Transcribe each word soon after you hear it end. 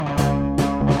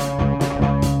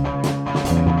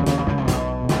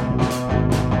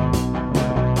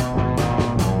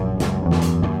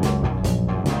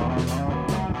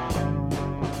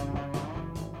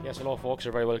folks,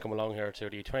 you're very welcome along here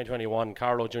to the 2021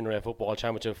 Carlow Junior A Football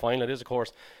Championship Final. It is, of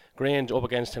course, Grange up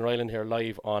against Tinryland here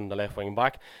live on the left wing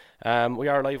back. We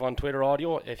are live on Twitter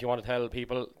audio if you want to tell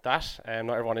people that.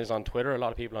 Not everyone is on Twitter, a lot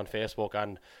of people on Facebook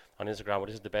and on Instagram, but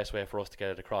this is the best way for us to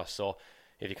get it across. So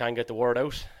if you can get the word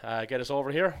out, get us over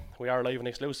here. We are live and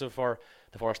exclusive for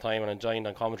the first time, and I'm joined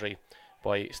on commentary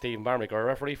by Stephen Barmick. Our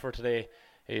referee for today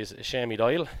is Shamie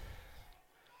Doyle.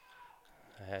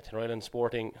 Tinryland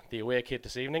sporting the away kit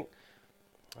this evening.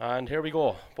 And here we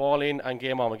go, ball in and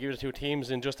game on. We'll give you the two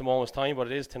teams in just a moment's time, but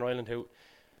it is Tinryland who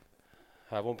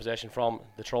have one possession from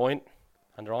the throw-in,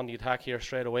 and they're on the attack here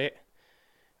straight away.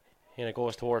 And it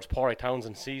goes towards Pádraig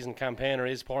Townsend. Season campaigner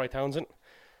is Pádraig Townsend.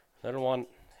 Another one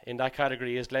in that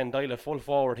category is Glenn Doyle, full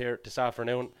forward here this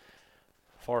afternoon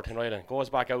for Tinryland. Goes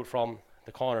back out from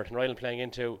the corner. Tinryland playing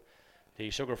into the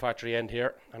sugar factory end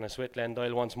here, and it's with Glenn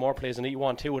Doyle once more. Plays an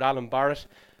E1-2 with Alan Barrett.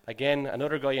 Again,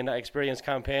 another guy in that experienced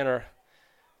campaigner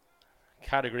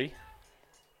category.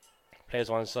 Plays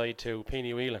one side to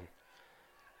Peony Whelan.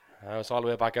 It's all the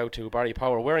way back out to Barry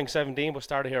Power, wearing 17, but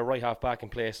started here right half back in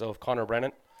place of Conor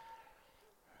Brennan.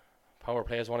 Power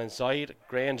plays one inside.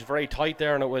 Grange very tight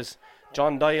there, and it was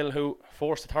John Doyle who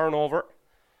forced the turnover.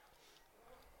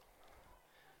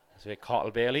 That's with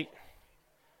Cottle Bailey.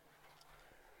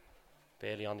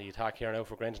 Bailey on the attack here now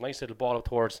for Grange. Nice little ball up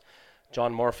towards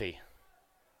John Murphy,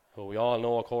 who we all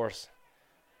know, of course,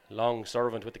 long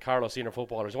servant with the Carlow senior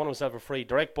footballers. He won himself a free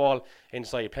direct ball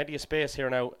inside. Plenty of space here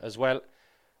now as well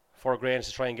for Grange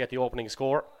to try and get the opening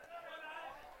score.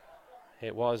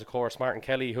 It was, of course, Martin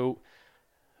Kelly who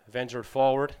ventured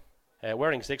forward,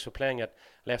 wearing 6 but playing at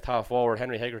left half forward.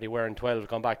 Henry Hegarty wearing 12,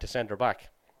 gone back to centre back.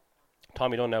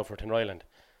 Tommy Dunn now for Tinryland.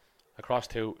 Across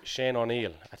to Shane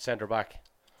O'Neill at centre back.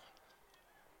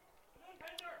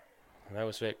 And that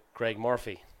was with Greg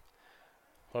Murphy.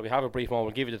 Well, we have a brief moment.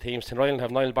 We'll give you the teams. Tinryland have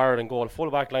Niall Barrett in goal.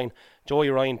 Full back line, Joey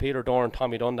Ryan, Peter Dorn,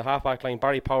 Tommy Dunn. The half back line,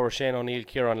 Barry Power, Shane O'Neill,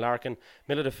 Kieran Larkin.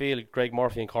 Middle of the field, Greg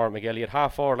Murphy and Cormac McGilly. At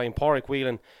half forward line, Pádraig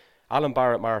Whelan, Alan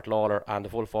Barrett, Mark Lawler. And the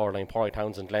full forward line, Pádraig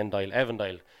Townsend, Glenn Doyle, Evan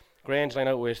Doyle. Grange line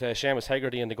out with Seamus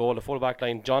Hegarty in the goal. The full back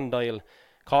line, John Doyle,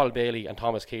 Carl Bailey and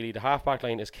Thomas Keeley. The half back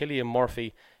line is Killian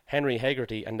Murphy, Henry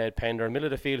Hegarty and Ned Pender. Middle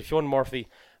of the field, Fionn Murphy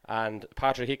and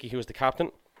Patrick Hickey, who is the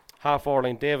captain. Half forward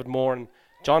line, David Moran,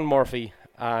 John Murphy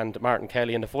and Martin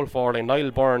Kelly. In the full forward line, Niall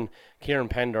Byrne, Kieran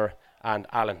Pender and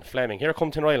Alan Fleming. Here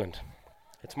come Tinryland.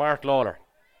 It's Mark Lawler.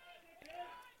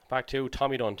 Back to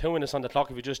Tommy Dunn. 2 minutes on the clock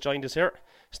if you just joined us here.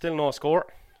 Still no score.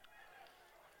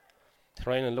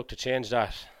 Tinryland look to change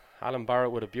that. Alan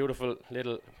Barrett with a beautiful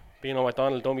little Bino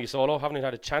McDonald dummy solo. Haven't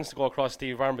had a chance to go across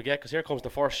Steve Varnberg yet, because here comes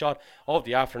the first shot of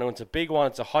the afternoon. It's a big one,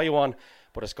 it's a high one,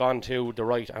 but it's gone to the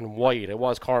right and wide. It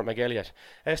was Cormac McElliott.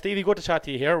 Stevie, good to chat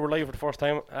to you here. We're live for the first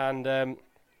time, and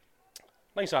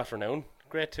nice afternoon.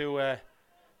 Great to have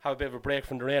a bit of a break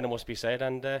from the rain, it must be said.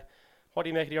 And what do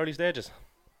you make of the early stages?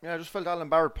 Yeah, I just felt Alan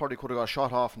Barrett probably could have got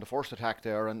shot off in the first attack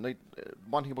there, and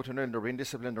one thing about Tinryland, they're being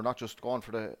disciplined. They're not just going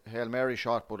for the Hail Mary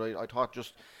shot, but I thought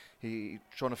just he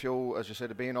shown a few, as you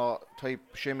said, the Beano type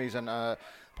shimmies, and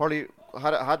probably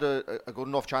had a good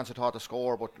enough chance, I thought, to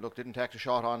score, but look, didn't take the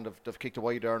shot on. They've kicked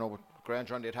away there now, with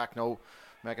Grange on the attack now,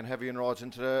 making heavy inroads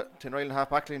into the Tinryland half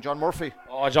back line. John Murphy.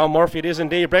 Oh, John Murphy it is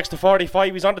indeed. Breaks to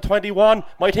 45, he's on to 21.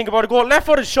 Might think about a goal. Left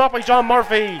footed shot by John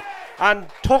Murphy, and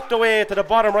tucked away to the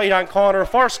bottom right hand corner.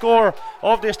 First score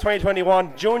of this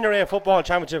 2021 Junior A Football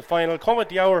Championship Final. Come at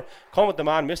the hour, come at the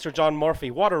man, Mr. John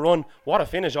Murphy. What a run, what a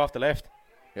finish off the left.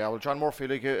 Yeah, well, John Murphy,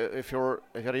 like, if you're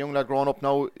a young lad growing up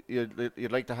now,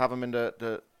 you'd like to have him in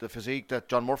the physique that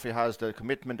John Murphy has, the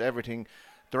commitment, everything.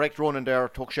 Direct run in there,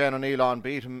 took Shane O'Neill on,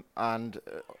 beat him, and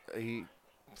he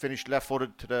finished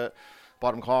left-footed to the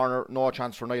bottom corner. No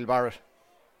chance for Niall Barrett.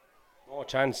 No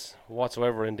chance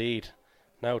whatsoever, indeed.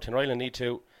 Now, Tinryland need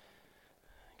to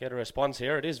get a response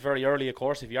here. It is very early, of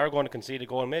course. If you are going to concede a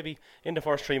goal, maybe in the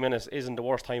first 3 minutes isn't the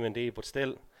worst time indeed, but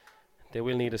still, they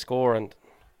will need a score, and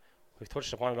we've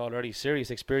touched upon it already.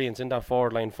 Serious experience in that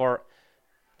forward line for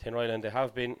Tinryland. They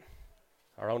have been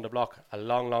around the block a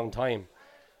long, long time.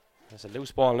 There's a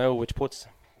loose ball now which puts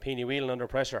Peony Whelan under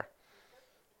pressure.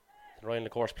 Tinryland,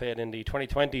 of course, played in the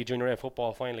 2020 Junior A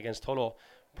Football Final against Tullow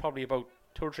probably about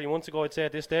 2 or 3 months ago, I'd say,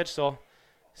 at this stage. So,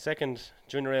 second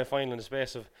Junior A Final in the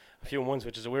space of a few months,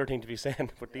 which is a weird thing to be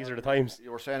saying, but these are the times.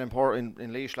 You were saying in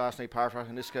Laois last night, Pádraig,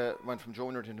 and this guy went from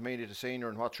junior to intermediate to senior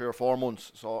in 3 or 4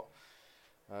 months. So,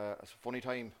 it's a funny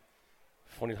time.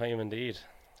 Funny time indeed.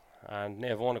 And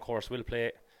Naomh Eoin, of course, will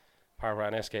play Pádraig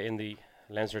and Eske in the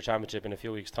Leinster Championship in a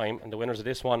few weeks' time. And the winners of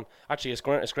this one, actually,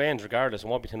 it's Grange regardless,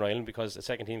 and won't be Tinryland, because the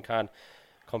second team can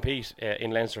compete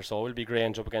in Leinster. So it will be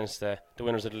Grange up against the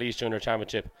winners of the Laois Junior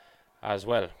Championship as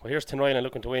well. Well, here's Tinryland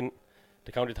looking to win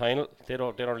the county title. They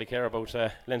don't really care about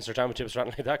Leinster Championships or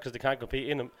anything like that because they can't compete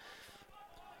in them.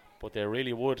 But they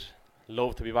really would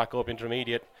love to be back up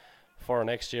intermediate for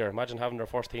next year. Imagine having their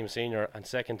first team senior and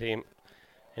second team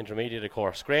intermediate, of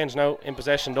course. Grange now in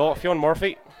possession though. Fionn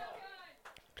Murphy.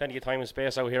 Plenty of time and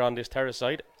space out here on this terrace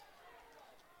side.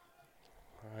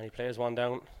 And he plays one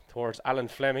down towards Alan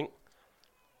Fleming.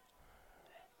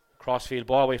 Crossfield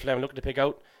ball away Fleming looking to pick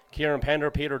out Kieran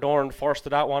Pender, Peter Dorn first to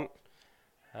that one.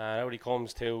 And out he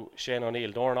comes to Shane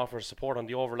O'Neill. Dorn offers support on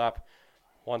the overlap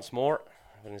once more.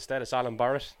 But instead it's Alan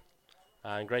Barrett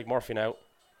and Greg Murphy now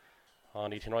on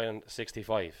the Tinryland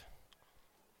 65.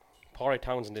 Pádraig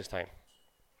Townsend this time.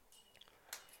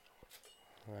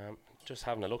 Just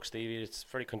having a look, Stevie, it's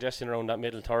very congested around that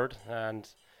middle third, and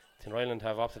Tinryland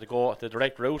have opted to go the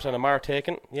direct route and a mark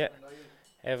taken. Yeah,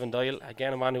 Evan Doyle,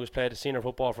 again a man who has played senior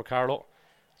football for Carlow,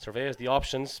 surveys the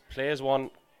options, plays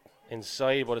one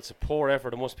inside, but it's a poor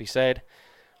effort, it must be said,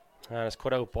 and it's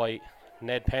cut out by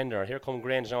Ned Pender. Here come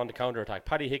Grange now on the counter attack.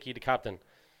 Paddy Hickey, the captain,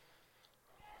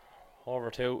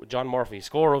 over to John Murphy,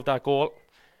 scorer of that goal,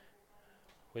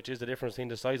 which is the difference between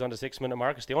the sides on the 6-minute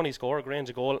mark. It's the only score. Grange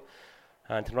a goal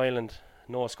and Tinryland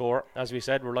no score. As we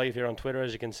said, we're live here on Twitter,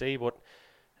 as you can see, but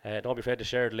don't be afraid to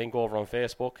share the link over on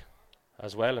Facebook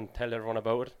as well and tell everyone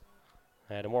about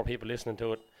it. The more people listening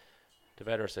to it, the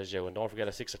better, says you. And don't forget,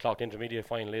 a 6 o'clock intermediate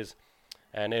final is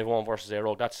Naomh 1 versus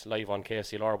Aero. That's live on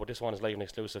KCLR, but this one is live and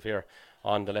exclusive here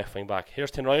on the left wing back.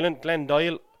 Here's Tinryland. Glenn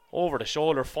Doyle over the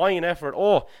shoulder, fine effort.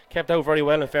 Kept out very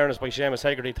well in fairness by Seamus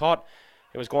Hegarty. Thought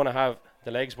it was going to have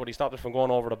the legs, but he stopped it from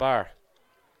going over the bar.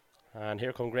 And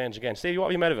here come Grange again. Steve, what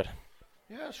have you made of it?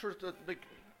 Yeah, sure.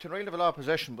 Tinryland have a lot of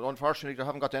possession, but unfortunately they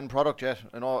haven't got the end product yet.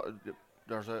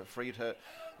 There's a free to.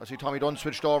 I see Tommy Dunn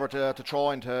switched over to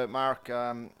throw into Mark.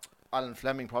 Alan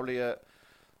Fleming probably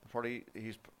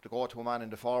he's the go-to man in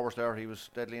the forwards there. He was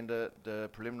deadly in the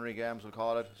preliminary games, we'll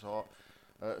call it. So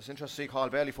it's interesting to see Carl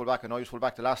Bailey full back. I know he was full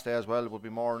back the last day as well. It would be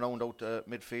more renowned out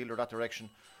midfield or that direction.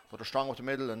 But they're strong with the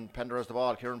middle, and Pender has the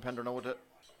ball. Kieran Pender now with it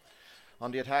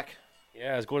on the attack.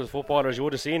 Yeah, as good as footballers you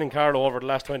would have seen in Carlow over the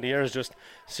last 20 years. Just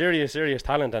serious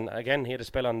talent. And again, he had a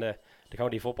spell on the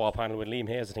county football panel with Liam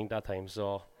Hayes, I think, that time.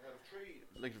 So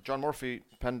like John Murphy,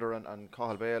 Pender and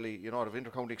Cathal Bailey, they've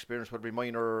inter-county experience, whether it be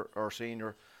minor or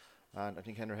senior. And I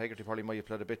think Henry Hegarty probably might have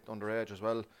played a bit underage as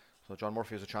well. So John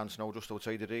Murphy has a chance now just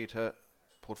outside the D to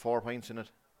put 4 points in it.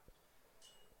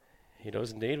 He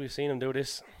does indeed. We've seen him do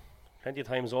this plenty of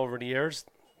times over the years.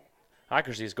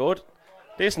 Accuracy is good.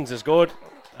 Distance is good.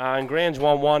 And Grange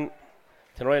 1-1.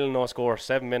 Tinryland no score.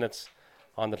 7 minutes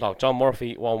on the clock. John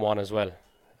Murphy 1-1 as well.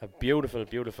 A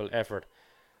beautiful effort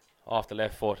off the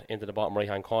left foot into the bottom right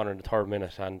hand corner in the 3rd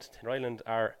minute. And Tinryland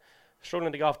are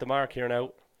struggling to get off the mark here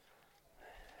now,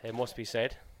 it must be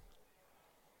said.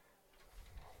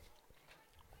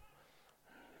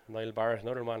 Niall Barrett,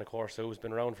 another man of course who's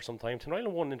been around for some time.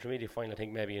 Tinryland won an intermediate final, I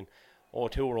think maybe in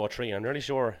 02 or 03. I'm really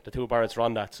sure the two Barretts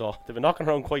run that, so they've been knocking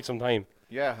around quite some time.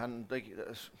 Yeah, and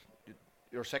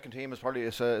your second team is probably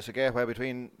it's a gateway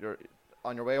between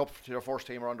on your way up to your first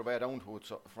team or on the way down to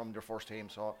it from your first team.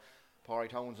 So Pádraig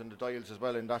Townsend and the Dials as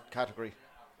well in that category.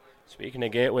 Speaking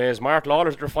of gateways, Mark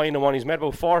Lawler's the final one. He's made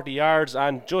about 40 yards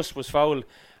and just was fouled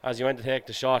as he went to take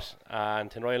the shot. And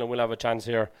Tinryland will have a chance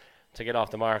here to get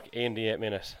off the mark in the 8th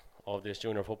minute of this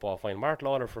junior football final. Mark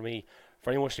Lawler, for me,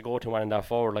 very much the go-to man in that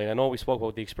forward line. I know we spoke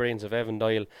about the experience of Evan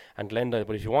Doyle and Glenn Doyle,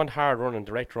 but if you want hard running,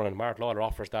 direct running, Mark Lawler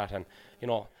offers that. And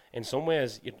in some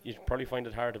ways you'd probably find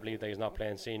it hard to believe that he's not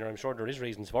playing senior. I'm sure there is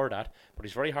reasons for that, but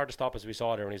he's very hard to stop, as we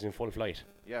saw there when he's in full flight.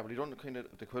 Yeah, but he done kind of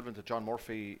the equivalent to John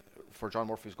Murphy for John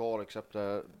Murphy's goal, except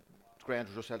Grange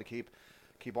just had to keep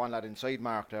one lad inside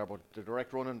Mark there, but the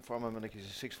direct running from him, and like he's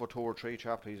a 6'2" or 3"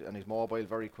 chap, and he's mobile,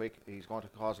 very quick. He's going to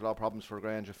cause a lot of problems for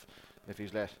Grange if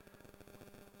he's let.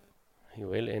 He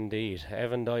will indeed.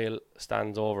 Evan Doyle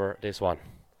stands over this one.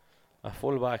 A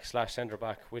full-back /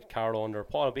 centre-back with Carlow under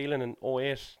Paul Beelan in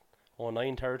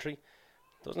 08-09 territory.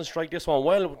 Doesn't strike this one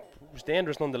well. It was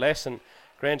dangerous nonetheless, and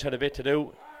Grange had a bit to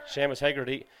do. Seamus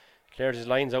Hegarty cleared his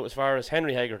lines out as far as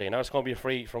Henry Hegarty. Now it's going to be a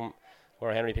free from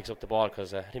where Henry picks up the ball,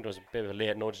 because I think there was a bit of a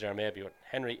late nudge there maybe, but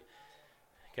Henry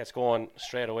gets going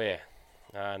straight away.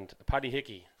 And Paddy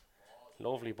Hickey,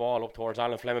 lovely ball up towards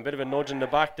Alan Fleming. A bit of a nudge in the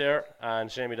back there, and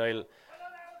Shamie Doyle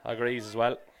agrees as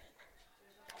well.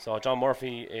 So John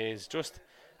Murphy is just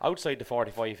outside the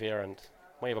 45 here and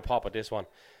might have a pop at this one.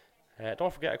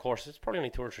 Don't forget, of course, it's probably only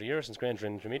 2 or 3 years since Grange were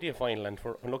in the intermediate final, and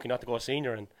we're lucky not to go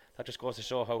senior, and that just goes to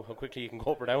show how quickly you can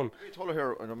go up or down. We told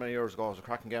her here many years ago, it was a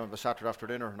cracking game of a Saturday after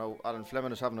dinner. Now Alan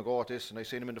Fleming is having a go at this, and I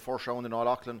seen him in the first round in All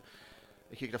Auckland.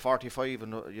 he kicked a 45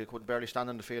 and you could barely stand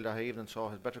in the field that evening, so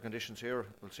has better conditions here.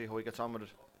 We'll see how he gets on with it.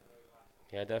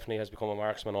 Yeah, definitely has become a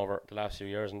marksman over the last few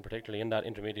years, and particularly in that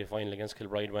intermediate final against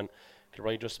Kilbride when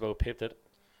Kilbride just about pipped it.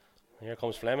 Here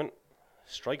comes Fleming.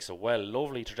 Strikes it well.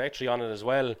 Lovely trajectory on it as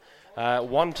well.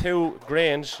 1-2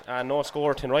 Grange and no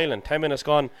score Tinryland. 10 minutes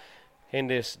gone in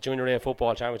this Junior A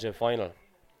Football Championship final.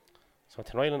 So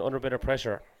Tinryland under a bit of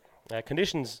pressure.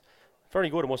 Conditions very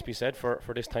good, it must be said, for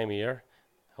this time of year.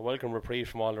 A welcome reprieve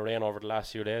from all the rain over the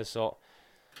last few days. So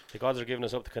the gods are giving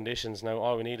us up the conditions. Now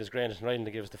all we need is Grange and Tinryland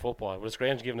to give us the football. But it's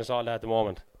Grange giving us all that at the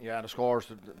moment. Yeah, the scores.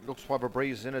 It looks whatever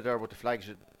breeze is in it there, but the flags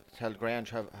should tell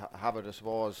Grange have it, I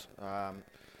suppose.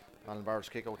 Alan Barrett's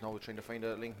kick out now, trying to find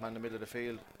a link man in the middle of the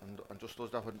field, and just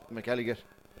does that with McElligott.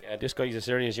 Yeah, this guy's a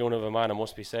serious unit of a man, it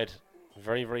must be said.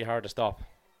 Very, very hard to stop.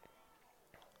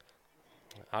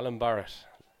 Alan Barrett.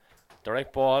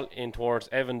 Direct ball in towards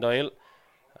Evan Doyle.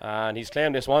 And he's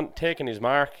claimed this one, taking his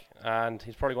mark, and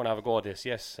he's probably going to have a go at this.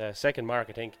 Yes, second mark,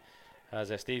 I think,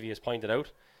 as Stevie has pointed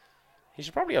out. He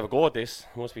should probably have a go at this,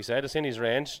 must be said. It's in his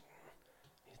range.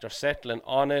 They're settling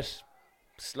on it.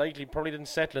 Slightly, probably didn't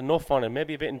settle enough on it.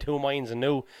 Maybe a bit in two minds and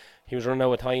knew he was running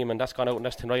out of time, and that's gone out, and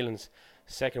that's Tinryland's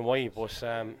second wide. But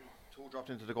two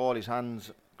dropped into the goalie's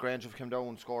hands. Grange have come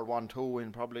down, scored 1-2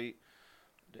 in probably,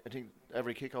 I think,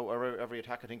 every kick out or every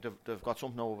attack. I think they've got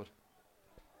something out of it.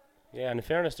 Yeah, and in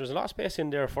fairness, there's a lot of space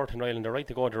in there for Tinryland. They're right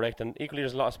to go direct, and equally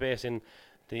there's a lot of space in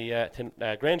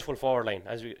the Grange full forward line.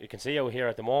 As you can see out here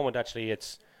at the moment, actually,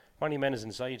 it's 20 men is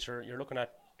inside. So you're looking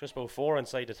at just about 4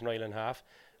 inside the Tinryland half,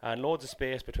 and loads of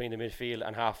space between the midfield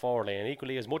and half forward line, and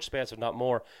equally as much space, if not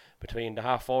more, between the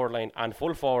half forward line and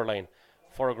full forward line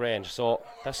for Grange. So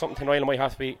that's something Tinryland might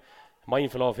have to be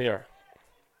mindful of here.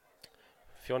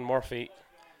 Fionn Murphy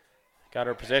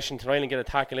gather possession. Tinryland get a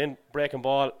tackle in. Breaking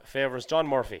ball favours John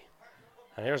Murphy.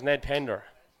 And here's Ned Pender.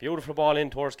 Beautiful ball in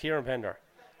towards Kieran Pender.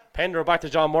 Pender back to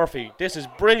John Murphy. This is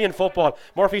brilliant football.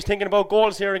 Murphy's thinking about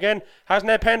goals here again. Has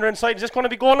Ned Pender inside. Is this going to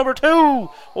be goal number 2?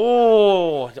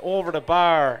 Oh, over the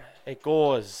bar it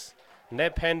goes.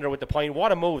 Ned Pender with the point.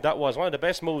 What a move that was. One of the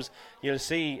best moves you'll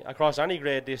see across any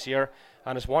grade this year.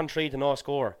 And it's 1-3 to no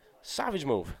score. Savage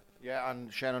move. Yeah,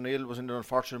 and Shane O'Neill was in the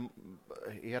unfortunate.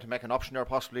 He had to make an option there,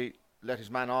 possibly let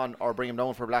his man on or bring him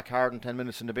down for a black card in 10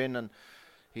 minutes in the bin, and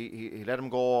he let him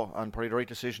go, and probably the right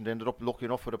decision. They ended up lucky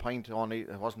enough with a pint, only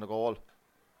it wasn't a goal.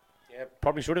 Yeah,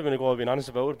 probably should have been a goal, being honest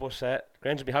about it, but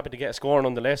Grange will be happy to get a score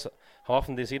nonetheless. How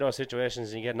often they see those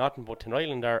situations and you get nothing, but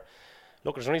Tinryland are,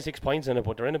 look, there's only 6 points in it,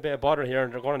 but they're in a bit of bother here,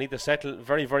 and they're going to need to settle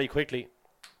very, very quickly.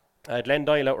 Glenn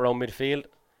Doyle out around midfield,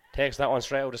 takes that one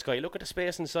straight out of the sky. Look at the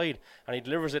space inside, and he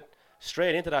delivers it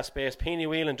straight into that space. Peony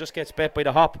Whelan just gets bet by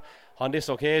the hop on this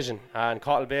occasion, and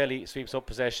Cottle Bailey sweeps up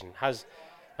possession. Has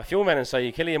a few men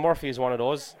inside. Killian Murphy is one of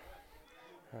those,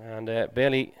 and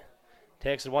Bailey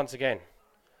takes it once again.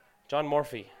 John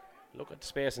Murphy, look at the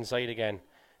space inside again.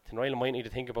 Tinryland might need to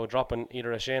think about dropping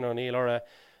either a Shane O'Neill or a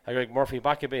Greg Murphy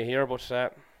back a bit here,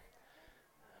 but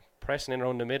pressing in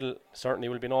around the middle certainly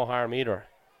will be no harm either.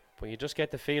 But you just get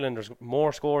the feeling there's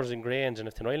more scores in Grange, and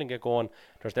if Tinryland get going,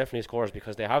 there's definitely scores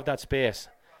because they have that space.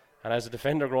 And as a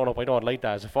defender growing up, I don't like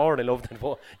that. As a forward, I love it,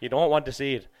 but you don't want to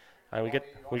see it. And we get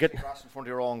grass in front of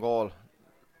your own goal.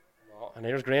 And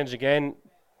here's Grange again.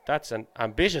 That's an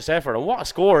ambitious effort, and what a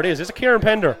score it is! It's a Kieran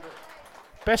Pender,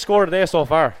 best score today so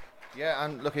far. Yeah,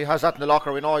 and look, he has that in the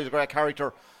locker. We know he's a great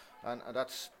character, and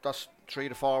that's 3 of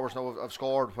the forwards now have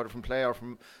scored, whether from play or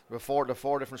from the four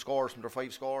different scores from their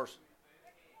 5 scores.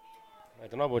 I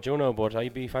don't know about you now, but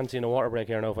I'd be fancying a water break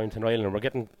here now if I'm Tinryland, and we're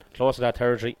getting close to that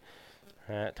territory.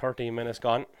 13 minutes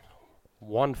gone.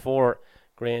 1-4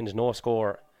 Grange, no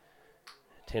score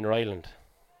Tinryland.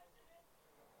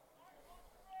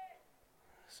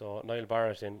 So Niall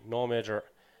Barrett in no major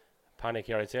panic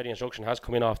here. I'd say the instruction has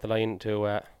come in off the line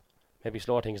to maybe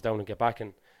slow things down and get back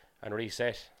and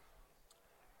reset.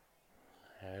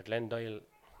 Glenn Doyle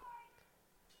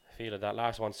fielded that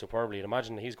last one superbly. I'd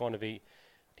imagine he's going to be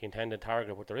the intended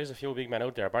target, but there is a few big men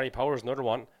out there. Barry Powers, another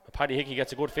one. But Paddy Hickey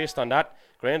gets a good fist on that.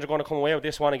 Grange are going to come away with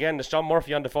this one again. There's John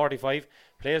Murphy on the 45.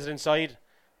 Plays it inside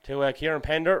to Kieran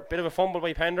Pender. Bit of a fumble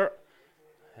by Pender.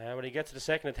 When he gets to the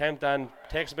second attempt and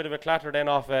takes a bit of a clatter then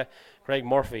off Greg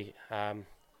Murphy.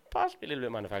 Possibly a little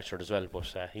bit manufactured as well,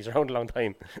 but he's around a long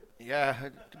time. Yeah,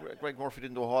 Greg Murphy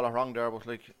didn't do a whole lot wrong there, but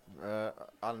like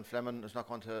Alan Fleming is not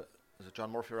going to. Is it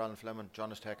John Murphy or Alan Fleming?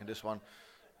 John is taking this one.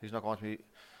 He's not going to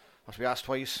be asked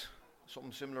twice.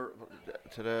 Something similar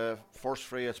to the first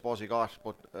free, I suppose he got,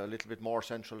 but a little bit more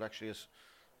central actually. Is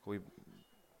we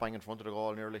bang in front of the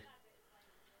goal nearly.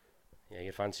 Yeah,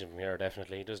 you'd fancy him from here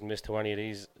definitely. He doesn't miss to any of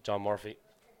these, John Murphy.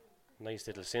 Nice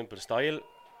little simple style.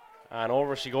 And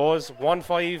over she goes.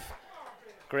 1-5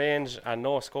 Grange and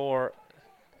no score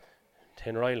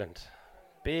Tinryland.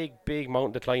 Big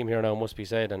mountain to climb here now, must be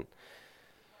said. And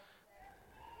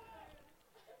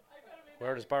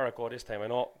where does Barrett go this time? I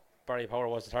know Barry Power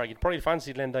was the target. Probably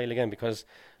fancied Glendale again because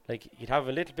like he'd have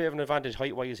a little bit of an advantage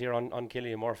height-wise here on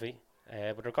Killian Murphy.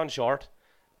 But they're gone short.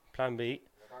 Plan B.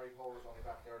 Barry Power's only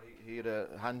back there. He had a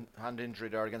hand injury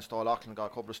there against O'Loughlin, got a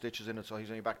couple of stitches in it, so he's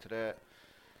only back today.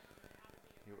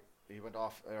 He went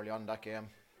off early on in that game.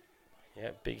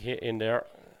 Yeah, big hit in there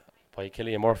by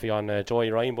Killian Murphy on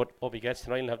Joey Ryan, but up he gets.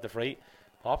 Tinryland have the free.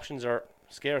 Options are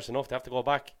scarce enough. They have to go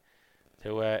back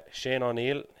to Shane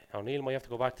O'Neill. O'Neill might have to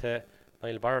go back to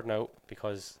Niall Barrett now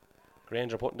because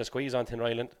Grange are putting the squeeze on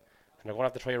Tinryland, and they're going to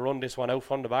have to try to run this one out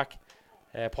from the back.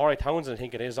 Porry Townsend, I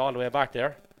think it is, all the way back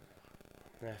there.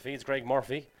 Feeds Greg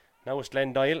Murphy. Now it's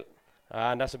Glendale,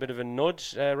 and that's a bit of a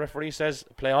nudge. Referee says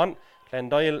play on.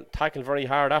 Glendale tackled very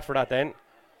hard after that then.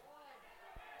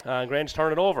 And Grange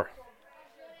turn it over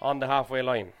on the halfway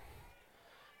line.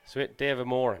 So with David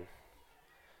Moran.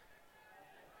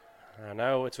 And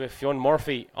now it's with Fionn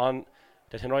Murphy on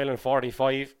the Tinryland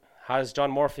 45. Has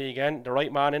John Murphy again, the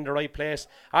right man in the right place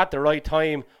at the right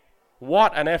time.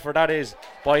 What an effort that is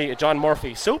by John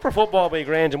Murphy. Super football by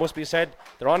Grange, it must be said.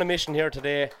 They're on a mission here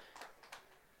today.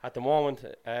 At the moment,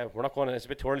 we're not going to, it's a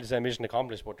bit too early to say mission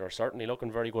accomplished, but they're certainly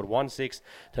looking very good. 1-6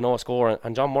 to no score.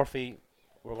 And John Murphy,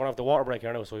 we're going to have the water break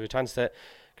here now, so we have a chance to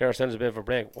get ourselves a bit of a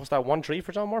break. What's that, 1-3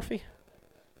 for John Murphy?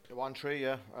 1-3,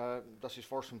 yeah. That's his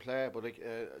first in play, but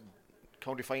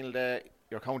county final day,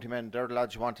 your county men, they're the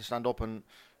lads you want to stand up and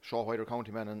show why they're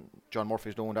county men, and John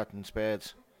Murphy's doing that in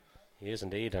spades. He is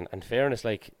indeed, and fairness,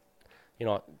 like, you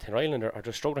know, Tinryland are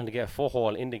just struggling to get a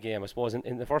foothold in the game. I suppose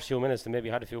in the first few minutes they maybe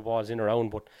had a few balls in around,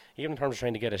 but even in terms of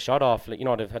trying to get a shot off, like, you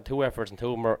know, they've had 2 efforts and 2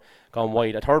 of them are gone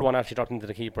wide. A third one actually dropped into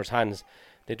the keeper's hands.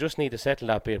 They just need to settle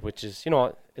that bit, which is, you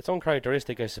know, it's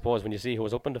uncharacteristic, I suppose, when you see who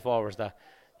was up in the forwards, that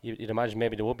you'd imagine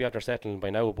maybe they would be after settling by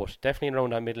now, but definitely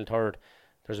around that middle third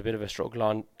there's a bit of a struggle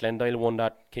on. Glendale won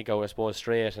that kick out, I suppose,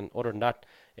 straight, and other than that,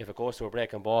 if it goes to a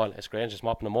breaking ball, it's Grange just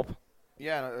mopping them up.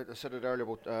 Yeah, I said it earlier,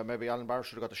 but maybe Alan Barr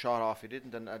should have got the shot off. He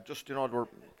didn't, and just, you know,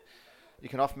 you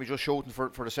can often be just shooting for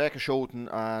the sake of shooting,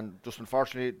 and just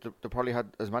unfortunately they probably had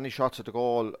as many shots at the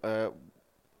goal,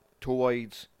 2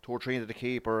 wides, 2 or 3 into the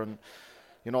keeper, and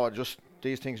you know, just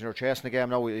these things when you're chasing the game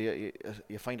now,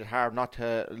 you find it hard not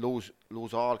to lose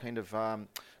all kind of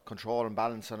control and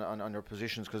balance on your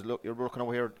positions, because look, you're working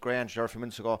over here at Grange there a few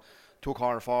minutes ago, 2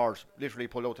 corner forwards literally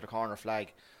pulled out to the corner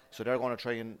flag, so they're going to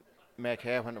try and make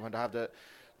hay when they have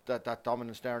that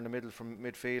dominance there in the middle from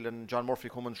midfield and John Murphy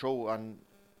coming through. And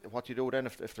what do you do then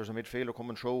if there's a midfielder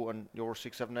coming through and you're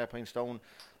 6, 7, 8 points down?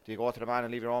 Do you go to the man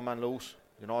and leave your own man loose?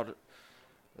 You know,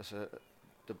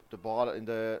 the ball in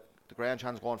the Grange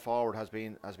hands going forward has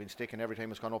been sticking every time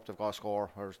it's gone up. They've got a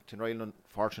score, whereas Tinryland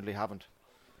unfortunately haven't.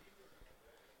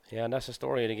 Yeah, and that's the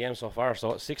story of the game so far.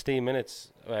 So 16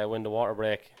 minutes when the water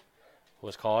break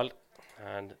was called,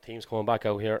 and teams coming back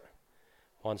out here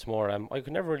once more. I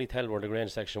could never really tell where the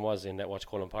Grange section was in Watch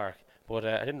Cullen Park, but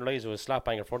I didn't realise it was slap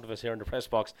bang in front of us here in the press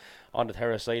box on the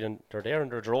terrace side, and they're there in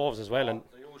their droves as well. And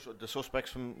the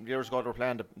suspects from years ago, they were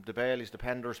playing the Baileys, the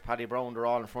Penders, Paddy Brown, they're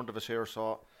all in front of us here,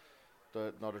 so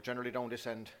they're generally down this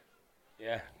end.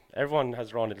 Yeah, everyone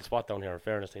has their own little spot down here, in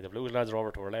fairness. The Blues lads are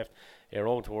over to our left,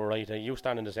 over to our right. You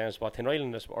stand in the same spot.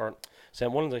 Tinryland, or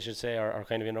St. Mullins I should say, are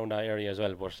kind of in around that area as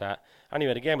well. But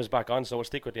anyway, the game is back on, so we'll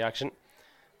stick with the action.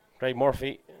 Greg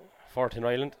Murphy for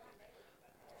Tinryland.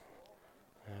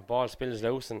 Ball spills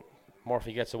loose and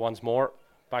Murphy gets it once more.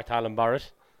 Back to Alan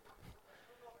Barrett.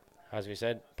 As we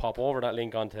said, pop over that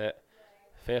link onto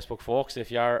Facebook, folks. If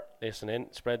you are listening,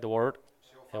 spread the word.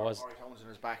 It was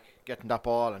Townsend is back getting that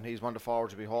ball, and he's one of the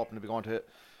forwards to be hoping to be going to.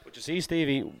 But you see,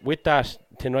 Stevie, with that,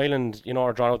 Tinryland, you know,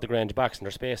 are drawing out the Grange backs and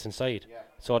there's space inside. Yeah.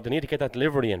 So they need to get that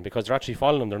delivery in because they're actually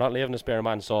following them. They're not leaving a spare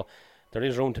man. So there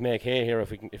is room to make hay here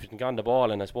if you can get on the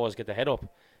ball and I suppose get the head up.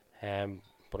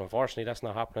 But unfortunately that's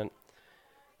not happening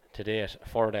to date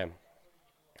for them.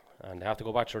 And they have to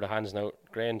go back through the hands now.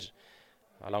 Grange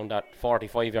along that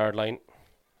 45-yard line,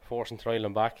 forcing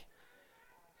Tinryland back.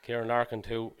 Kieran Larkin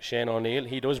to Shane O'Neill.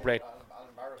 He does break.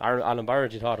 Alan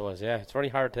Barrett, you thought it was, yeah. It's very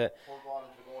hard to. Poor ball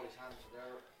into the goalie's hands.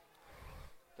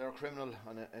 They're a criminal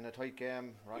in a tight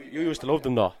game. Right? You used to love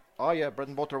them though. Oh yeah, bread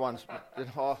and butter ones.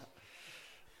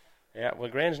 Yeah, well,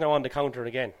 Grange now on the counter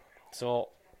again. So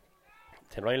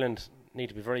Tinryland need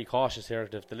to be very cautious here.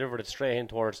 They've delivered it straight in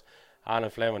towards Alan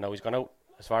Fleming. Now he's gone out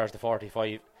as far as the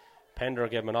 45. Pender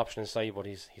gave him an option inside, but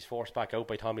he's forced back out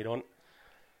by Tommy Dunn.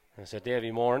 And so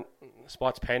Davy Moran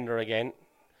spots Pender again.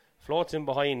 Floats in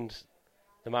behind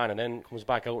the man and then comes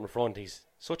back out in front. He's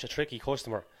such a tricky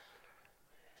customer.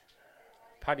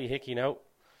 Paddy Hickey now.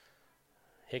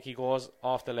 Hickey goes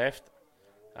off the left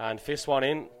and fists one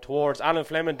in towards Alan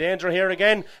Fleming. Danger here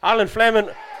again. Alan Fleming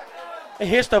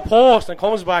hits the post and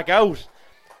comes back out.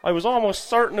 I was almost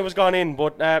certain it was gone in,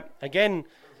 but again,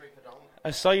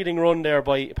 a siding run there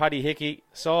by Paddy Hickey.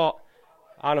 Saw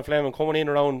Alan Fleming coming in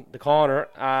around the corner,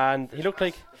 and he looked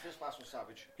like The fist pass was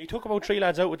savage. he took about 3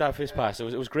 lads out with that fist pass.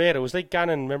 It was great. It was like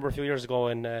Gannon, remember a few years ago,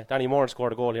 and Danny Moore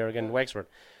scored a goal here again in Wexford.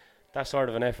 That sort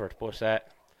of an effort. But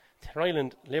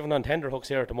Tinryland living on tender hooks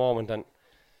here at the moment, and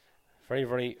very,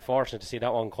 very fortunate to see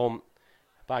that one come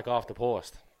back off the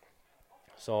post.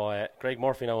 So Greg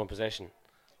Murphy now in possession.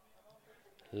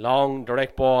 Long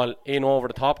direct ball in over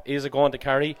the top. Is it going to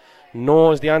carry?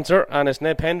 No is the answer, and it's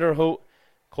Ned Pender who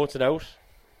cuts it out.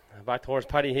 Back towards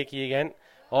Paddy Hickey again.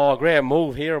 Oh, great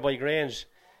move here by Grange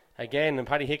again, and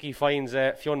Paddy Hickey finds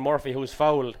Fionn Murphy, who's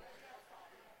fouled.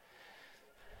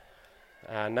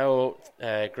 And now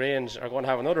Grange are going to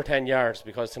have another 10 yards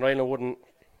because Tinryland wouldn't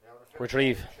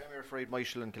retrieve. Shamir freed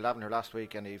Michael and Killavin here last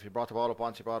week, and if he brought the ball up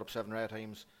once, he brought up 7 or 8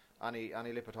 times. Any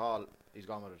lip at all, he's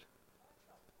gone with it.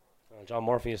 Well, John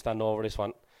Murphy is standing over this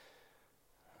one.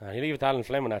 He leave it to Alan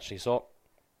Fleming actually, so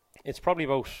it's probably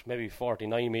about maybe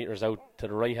 49 metres out to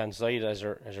the right hand side as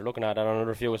you're looking at it on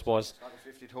another view, I suppose. It's not a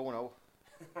 52 now.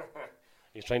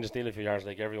 He's trying to steal a few yards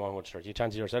like everyone would, sure. You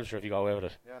chance yourself, sure, if you got away with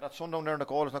it. Yeah, that sun down there in the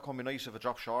goal is not going to be nice if it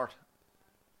drops short.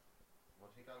 But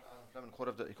I think Alan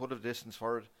Fleming could have distance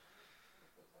for it.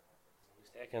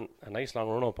 He's taking a nice long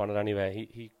run up on it anyway.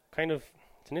 He kind of,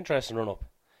 it's an interesting run up.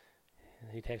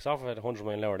 He takes off at 100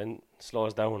 mile an hour, then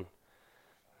slows down.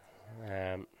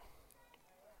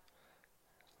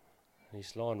 He's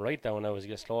slowing right down now as he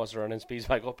gets closer and then speeds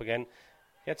back up again.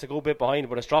 Gets a good bit behind,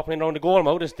 but it's dropping in around the goal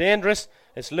mouth. It's dangerous.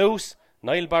 It's loose.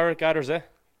 Niall Barrett gathers it.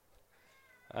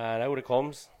 And out it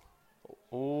comes.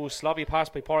 Oh, sloppy pass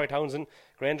by Porry Townsend.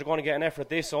 Grange are going to get an effort at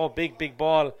this. Oh, big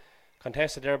ball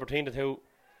contested there between the two.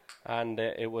 And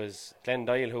it was Glenn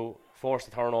Dial who forced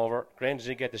the turnover. Grange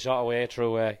did get the shot away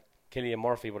through Killian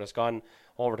Murphy, but it's gone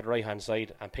over to the right hand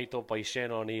side and picked up by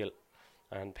Shane O'Neill.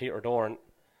 And Peter Dorn,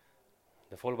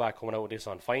 the fullback, coming out with this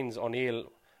one, finds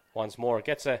O'Neill once more,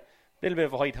 gets a little bit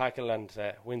of a high tackle and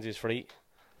wins his free.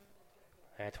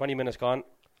 20 minutes gone,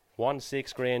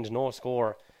 1-6 Grange, no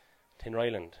score.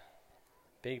 Tinryland,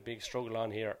 big struggle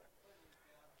on here.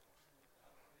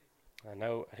 And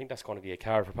now I think that's going to be a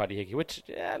card for Paddy Hickey, which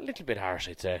a little bit harsh,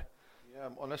 I'd say. Yeah,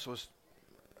 unless it was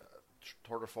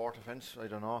third or fourth offence, I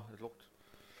don't know. It looked.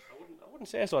 I wouldn't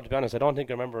say so, to be honest. I don't think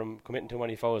I remember him committing too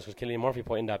many fouls because Killian Murphy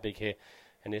put in that big hit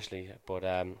initially. But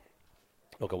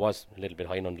look, it was a little bit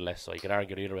high nonetheless, so you could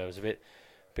argue either way. It was a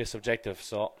bit subjective.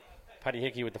 So Paddy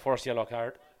Hickey with the first yellow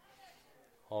card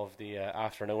of the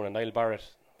afternoon, and Niall Barrett,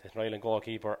 the Tinryland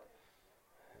goalkeeper,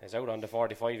 is out on the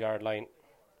 45-yard line.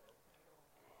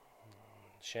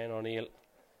 Shane O'Neill,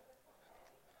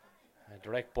 a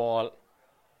direct ball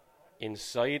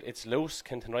inside. It's loose.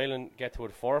 Can Tinryland get to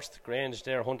it first? Grange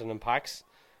there hunting in packs.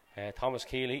 Thomas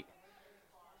Keeley,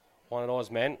 one of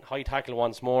those men. High tackle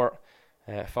once more.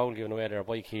 Foul given away there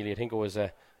by Keeley. I think it was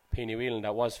Peony Whelan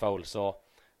that was fouled. So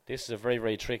this is a very,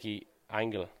 very tricky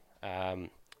angle.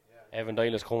 Evan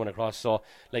Dial is coming across. So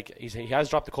like he has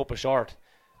dropped a couple short.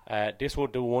 This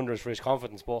would do wonders for his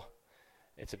confidence, but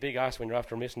it's a big ask when you're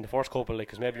after missing the first couple,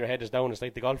 because maybe your head is down. It's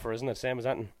like the golfer, isn't it? Same as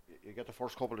that. You get the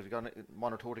first couple if you got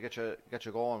 1 or 2 to get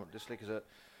you going. This league is a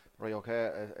right okay.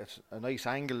 It's a nice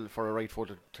angle for a right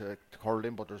footed to curl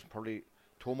in, but there's probably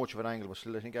too much of an angle. But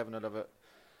still, I think Evan will have it.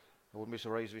 I wouldn't be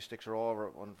surprised if he sticks her over.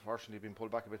 Unfortunately, being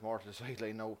pulled back a bit more to the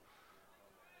sideline now.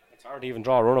 It's hard to even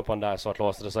draw a run up on that so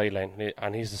close to the sideline,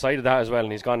 and he's decided that as well,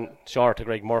 and he's gone short to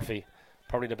Greg Murphy.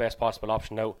 Probably the best possible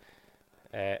option now.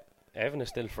 Evan is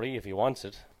still free if he wants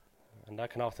it, and that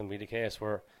can often be the case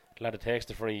where the lad that takes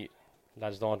the free,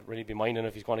 lads don't really be minding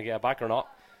if he's going to get it back or not.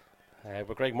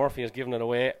 But Greg Murphy has given it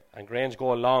away, and Grange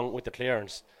go along with the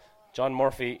clearance. John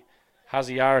Murphy has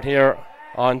a yard here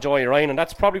on Joey Ryan, and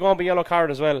that's probably going to be a yellow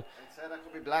card as well. I'd say that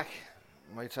could be black.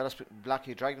 Might say that's black.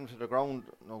 He dragged him to the ground.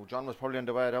 No, John was probably on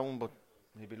the way down, but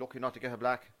he'd be lucky not to get a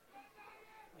black.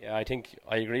 Yeah, I think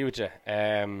I agree with you.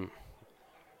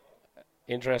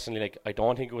 Interestingly, like, I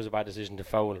don't think it was a bad decision to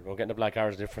foul. We're getting a black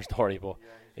card is a different story, but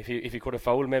if he could have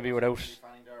fouled maybe without.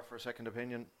 Fanning there for a second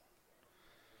opinion.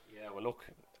 Yeah, well, look,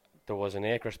 there was an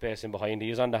acre space in behind.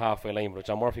 He is on the halfway line, but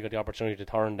John Murphy got the opportunity to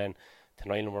turn. Then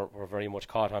Tinryland were very much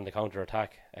caught on the counter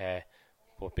attack.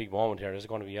 But big moment here. Is it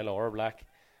going to be yellow or black?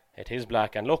 It is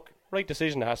black, and look, right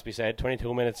decision, it has to be said.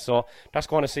 22 minutes, so that's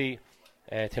going to see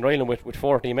Tinryland with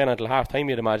 40 men until half time,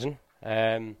 you'd imagine.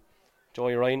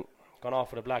 Joey Ryan gone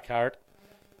off with a black card.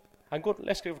 And good,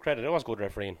 let's give credit, it was good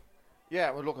refereeing.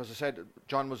 Yeah, well, look, as I said,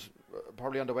 John was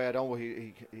probably on the way down, but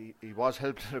he was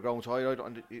helped to the ground. So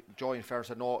Joy, in fairness,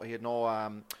 said no, he had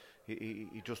no,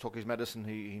 he just took his medicine,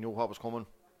 he knew what was coming.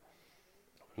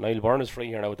 Niall Byrne is free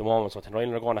here now at the moment, so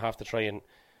Tinryland are going to have to try and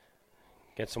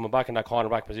get someone back in that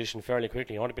cornerback position fairly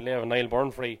quickly. You want to be leaving Niall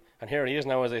Byrne free, and here he is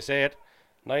now, as I say it.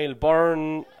 Niall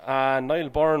Byrne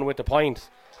with the point.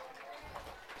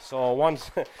 So once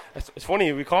it's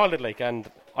funny, we called it like, and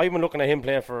I've been looking at him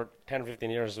play for 10 or 15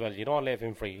 years as well. You don't leave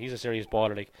him free. He's a serious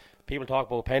baller. Like, people talk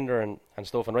about Pender and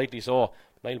stuff, and rightly so.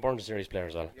 Niall Byrne's a serious player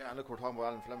as well. Yeah, and look, we're talking about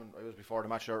Alan Fleming. I was before the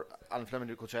match there. Alan Fleming,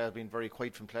 you could say, has been very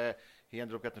quiet from play. He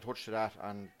ended up getting a touch to that,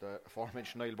 and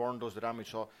aforementioned Niall Byrne does the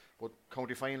damage. So, but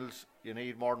county finals, you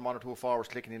need more than 1 or 2 forwards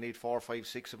clicking. You need 4, 5,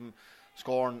 6 of them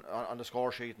scoring on the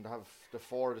score sheet, and to have the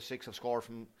 4 or the 6 have scored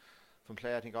from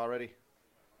play, I think, already.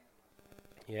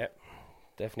 Yeah,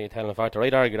 definitely a telling factor.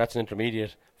 I'd argue that's an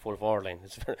intermediate full forward line.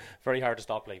 It's very hard to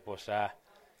stop, like, but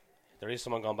there is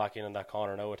someone gone back in that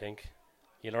corner now, I think.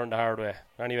 You learned the hard way.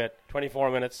 Anyway,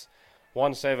 24 minutes,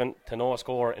 1-7 to no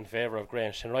score in favour of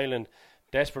Grange. Tinryland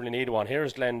desperately need one.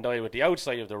 Here's Glenn Doyle with the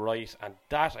outside of the right, and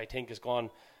that, I think, has gone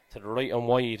to the right and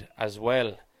wide as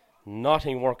well.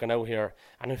 Nothing working out here.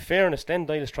 And in fairness, Glenn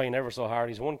Doyle is trying ever so hard.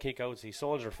 He's 1 kick out, he's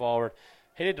soldiered forward.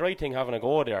 He did the right thing having a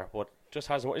go there, but just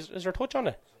hasn't. Is there a touch on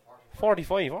it?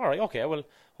 45. All right, okay. Well,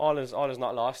 all is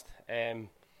not lost.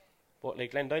 But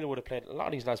like Glenn Doyle would have played. A lot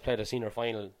of these lads played a senior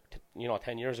final,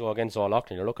 10 years ago against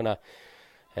O'Loughlin. You're looking at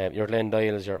your Glenn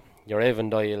Doyles, your Evan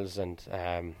Doyles,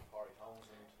 and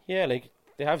yeah, like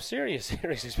they have serious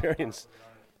experience.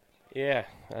 Yeah.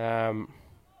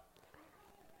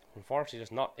 Unfortunately,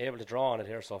 just not able to draw on it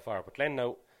here so far. But Glenn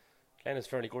is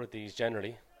fairly good at these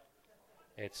generally.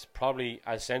 It's probably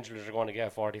as central as they're going to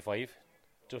get 45,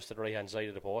 just to the right hand side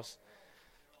of the post.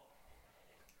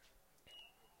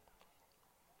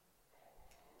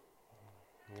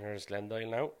 There's Glenn Doyle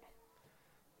now.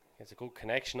 Gets a good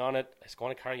connection on it. It's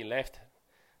going to carry left,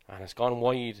 and it's gone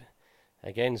wide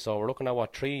again. So we're looking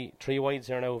at three wides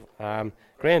here now.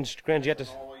 Grange yet to,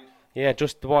 yeah,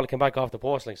 just the ball came back off the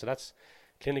post, like, so that's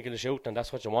clinical shooting, and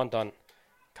that's what you want on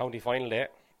county final day.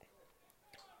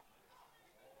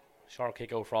 Short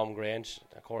kick out from Grange.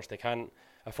 Of course, they can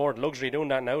afford luxury doing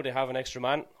that now. They have an extra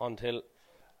man until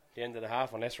the end of the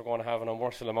half, unless we're going to have an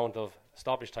unmerciful amount of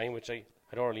stoppage time, which I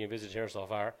don't really envisage here so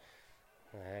far.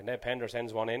 Ned Pender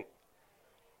sends one in.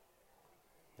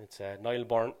 It's Niall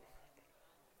Byrne.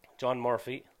 John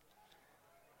Murphy.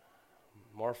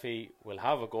 Murphy will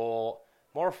have a go.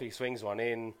 Murphy swings one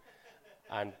in.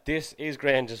 And this is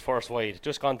Grange's first wide.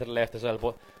 Just gone to the left as well.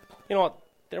 But,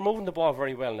 they're moving the ball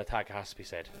very well in attack, it has to be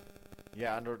said.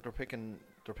 Yeah, and they're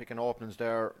picking openings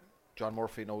there. John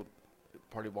Murphy,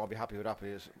 probably won't be happy with that, but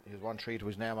he's 1-3 to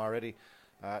his name already.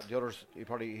 The others, he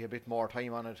had a bit more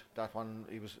time on it. That one,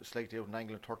 he was slightly out an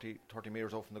angle of 30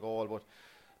 metres out from the goal, but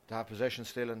they have possession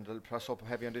still, and they'll press up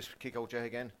heavy on this kick out yet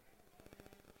again.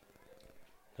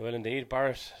 Well, indeed,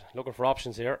 Barrett looking for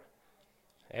options here.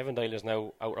 Evan Doyle is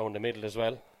now out around the middle as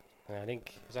well. I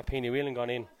think, is that Peony Whelan gone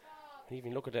in?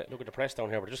 Even look at the press down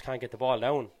here, but just can't get the ball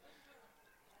down.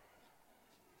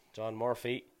 John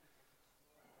Murphy.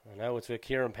 And now it's with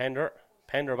Kieran Pender.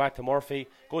 Pender back to Murphy.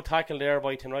 Good tackle there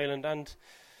by Tinryland, and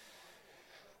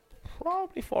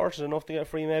probably fortunate enough to get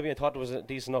free maybe. I thought it was a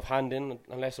decent enough hand in,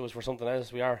 unless it was for something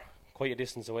else. We are quite a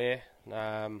distance away.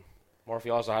 Murphy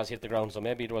also has hit the ground, so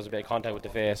maybe there was a bit of contact with the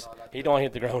face. He don't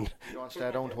hit the ground. He don't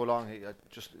stay down too long. He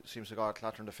just seems to got a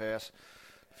clatter in the face.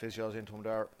 Physio's into him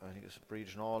there. I think it's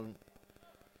Breach and all.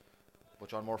 But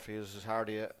John Murphy is as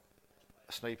hardy a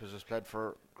snipe as has played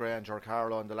for Grange or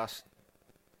Carlow in the last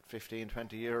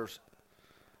 15-20 years.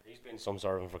 He's been some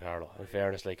serving for Carlow, in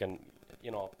fairness. And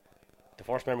the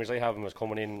first memories I have of him was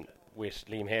coming in with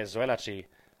Liam Hayes as well, actually,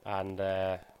 and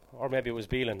or maybe it was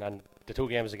Beelan, and the 2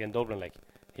 games against Dublin,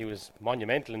 he was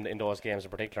monumental in those games in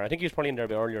particular. I think he was probably in there a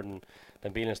bit earlier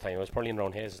than Beelan's time. It was probably in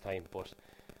around Hayes' time, but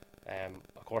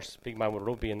of course, big man with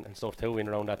rugby and stuff too in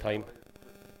around that time.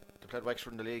 They played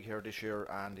Wexford in the league here this year,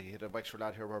 and he hit a Wexford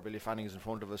lad here where Billy Fanning is in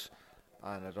front of us,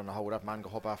 and I don't know how that man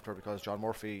got up after, because John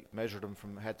Murphy measured him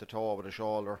from head to toe with a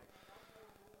shoulder.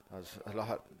 As a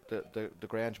lot the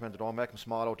Grange men, they don't make him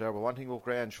small out there, but one thing about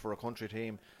Grange for a country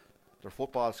team, their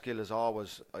football skill is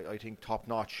always, I think, top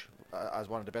notch, as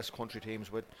one of the best country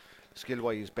teams with skill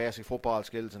wise basic football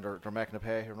skills, and they're making a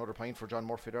pay here. Another point for John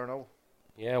Murphy there now.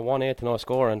 Yeah, 1-8 to no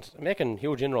score, and making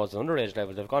huge inroads at the underage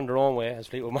level. They've gone their own way, as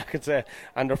Fleetwood Mac could say,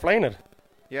 and they're flying it.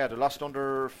 Yeah, they lost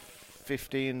under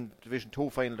 15 Division 2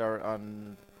 final there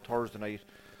on Thursday night.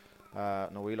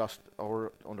 No, we lost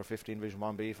our under 15 Division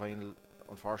 1B final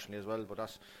unfortunately as well. But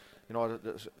that's,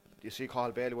 you see,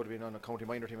 Cathal Bailey would have been on a county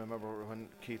minor team. I remember when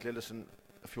Keith Lillison,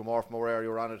 a few more from our area,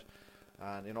 were on it.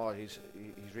 And he's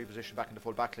repositioned back in the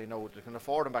full back line now. They can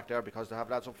afford him back there because they have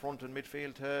lads up front in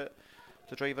midfield to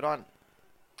drive it on.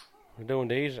 We do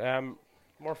indeed.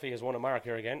 Murphy has won a mark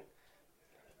here again.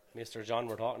 Mr. John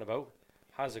we're talking about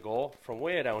has a go from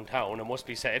way downtown, it must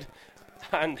be said,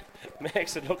 and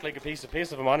makes it look like a piece of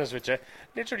piss, if I'm honest with you.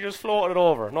 Literally just floated it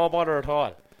over, no bother at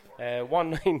all.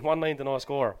 1-9 to no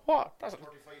score. What? That's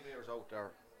 35 metres out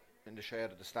there in the shade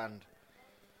of the stand.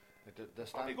 The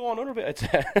stand. Probably go another bit, I'd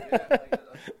say.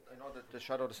 I know that the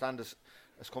shadow of the stand is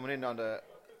coming in on the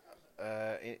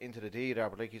into the D there,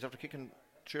 but like he's after kicking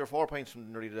 3 or 4 points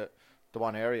from really the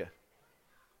one area.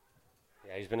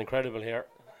 Yeah, he's been incredible here.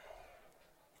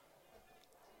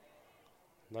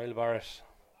 Niall Barrett,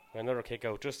 another kick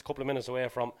out, just a couple of minutes away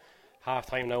from half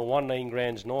time now. 1-9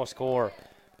 Grange, no score.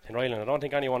 Tinryland. I don't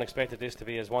think anyone expected this to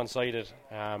be as one-sided.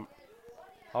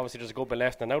 Obviously there's a good bit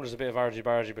left, and now there's a bit of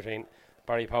argy-bargy between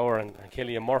Barry Power and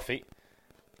Killian Murphy.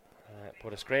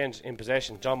 But it's Grange in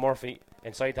possession. John Murphy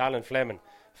inside to Alan Fleming.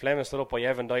 Fleming stood up by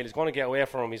Evan Doyle. He's going to get away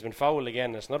from him. He's been fouled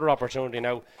again. It's another opportunity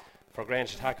now for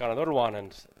Grange to tack on another one,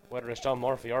 and whether it's John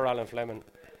Murphy or Alan Fleming,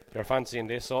 you're fancying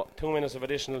this. So 2 minutes of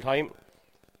additional time,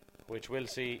 which will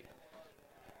see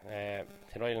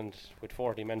Tinryland with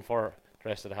 40 men for the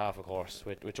rest of the half, of course,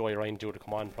 with Joey Ryan due to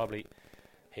come on. Probably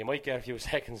he might get a few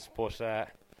seconds, but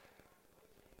that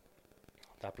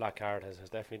black card has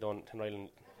definitely done Tinryland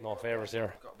no favours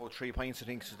here. Got about 3 points, I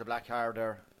think, is the black card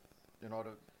there.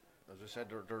 As I said,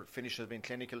 their finish has been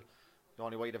clinical. The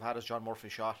only way they've had is John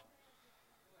Murphy's shot.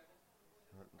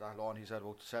 That alone, he's had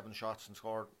about 7 shots and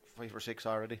scored 5 or 6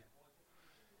 already.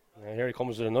 And here he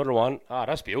comes with another one.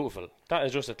 That's beautiful. That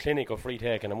is just a clinical free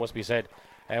take, and it must be said.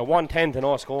 1-10 to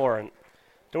no score, and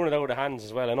doing it out of the hands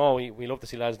as well. I know we love to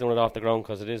see lads doing it off the ground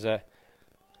because it is a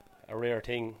rare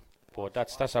thing, but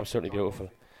that's absolutely beautiful.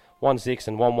 1-6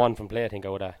 and 1-1 from play, I think,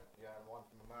 out of that. Yeah, and 1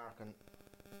 from the mark and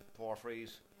 4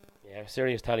 frees. Yeah,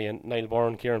 serious tally. And Niall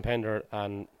Byrne, Kieran Pender,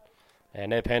 and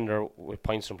Ned Pender with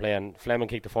points from play, and Fleming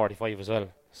kicked the 45 as well.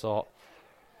 So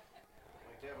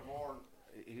David Moore,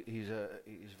 he's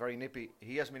very nippy.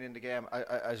 He hasn't been in the game,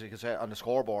 as you can say, on the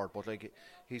scoreboard, but like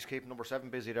he's keeping number 7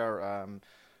 busy there,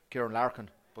 Kieran Larkin,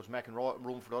 but he's making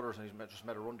room for the others, and he's just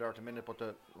made a run there at the minute,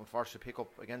 but unfortunately pick up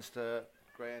against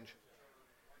Grange.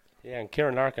 Yeah, and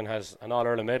Kieran Larkin has an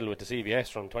All-Ireland medal with the CBS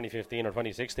from 2015 or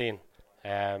 2016.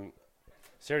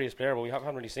 Serious player, but we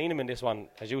haven't really seen him in this one.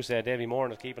 As you said, Davy Moore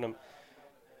is keeping him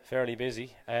fairly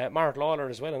busy. Mark Lawler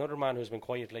as well, another man who's been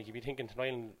quiet. Like, you'd be thinking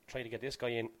trying to get this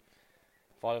guy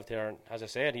involved there. And as I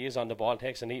said, he is on the ball,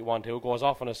 takes a neat 1-2, goes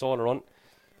off on a solo run,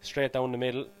 straight down the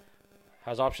middle,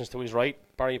 has options to his right.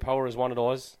 Barry Power is one of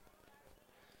those.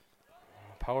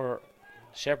 Power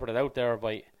shepherded out there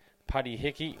by Paddy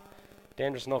Hickey.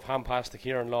 Dangerous enough hand pass to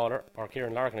Kieran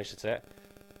Larkin, I should say.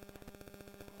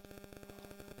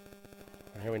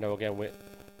 And here we know again with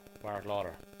Mark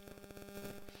Lawler.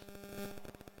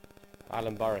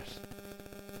 Alan Barrett.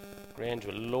 Grange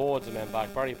with loads of men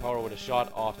back. Barry Power with a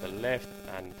shot off the left,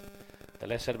 and the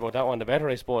less said about that one, the better,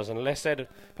 I suppose. And the less said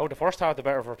about the first half, the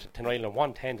better for Tinryland.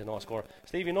 1-10 to no score.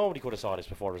 Stevie, nobody could have saw this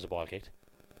before there was a ball kicked.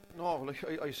 No, well,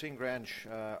 I seen Grange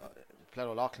play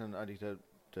with Loughlin, and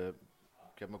to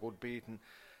give him a good beat. And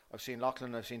I've seen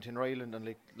Loughlin, I've seen Tinryland, and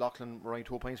like Loughlin were only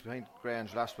 2 points behind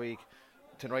Grange last week.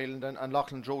 Tinryland and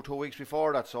Loughlin drew 2 weeks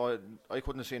before that, so I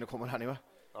couldn't have seen it coming anyway.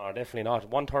 Oh, definitely not.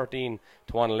 113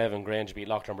 to 111. Grange beat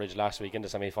Loughlin Bridge last week in the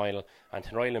semi-final, and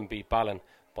Tinryland beat Ballin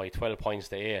by 12 points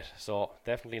to 8. So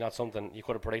definitely not something you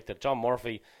could have predicted. John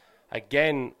Murphy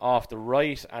again off the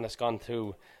right, and it's gone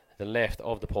to the left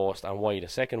of the post and wide. A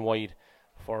second wide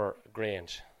for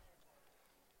Grange.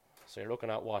 So you're looking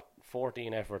at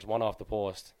 14 efforts, 1 off the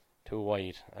post, 2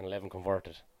 wide, and 11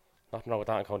 converted. Nothing wrong with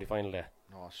that in county final day.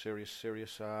 No,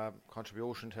 serious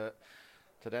contribution to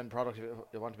the end product.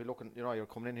 You want to be looking, you're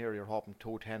coming in here, you're hoping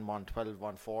 2-10, 1-12,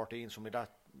 1-14, something like that,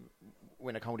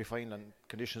 win a county final, and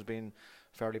conditions being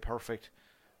fairly perfect,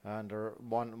 and they're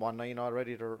 1-9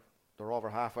 already. They're over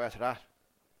halfway to that.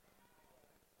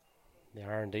 They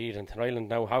are indeed, and Tinryland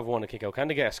now have won a kick out. Can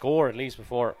they get a score at least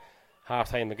before half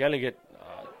time? McGilligan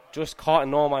just caught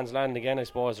in no man's land again, I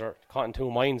suppose, or caught in 2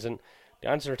 minds, and the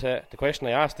answer to the question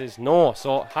I asked is no.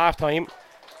 So half time,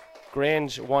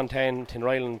 Grange 1-10,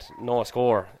 Tinryland no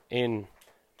score in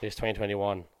this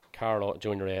 2021 Carlow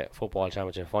Junior A Football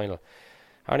Championship final.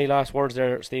 Any last words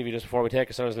there, Stevie, just before we take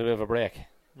ourselves a little bit of a break?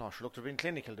 No, sure, look, they've been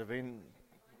clinical. They've been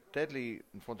deadly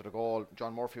in front of the goal.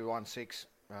 John Murphy 1-6.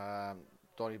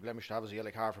 the only blemish to have is a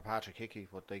yellow card for Patrick Hickey,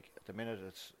 but at the minute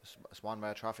it's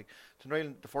one-way traffic.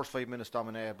 Tinryland, the first 5 minutes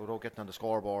dominated, but without getting on the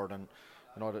scoreboard, and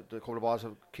the couple of balls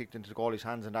have kicked into the goalie's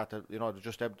hands, and that they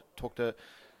just took the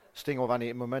sting of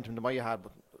any momentum they might have had.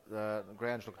 But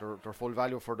Grange look their full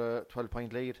value for the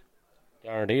 12-point lead.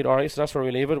 Yeah, indeed. All right, so that's where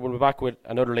we leave it. We'll be back with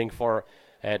another link for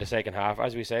the second half.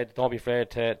 As we said, don't be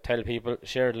afraid to tell people,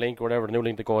 share the link or whatever, the new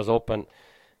link that goes up, and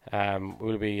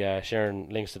we'll be sharing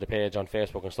links to the page on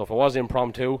Facebook and stuff. It was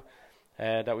impromptu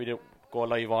that we did go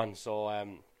live on, so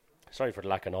sorry for the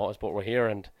lack of notice, but we're here,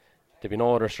 and there'd be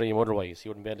no other stream otherwise.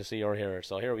 You wouldn't be able to see or hear it,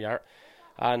 so here we are.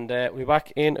 And we'll be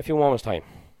back in a few moments' time.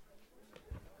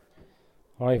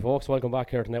 Alright folks, welcome back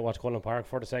here to Netwatch Cullen Park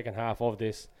for the second half of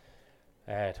this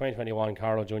 2021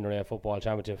 Carlow Junior A Football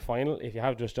Championship final. If you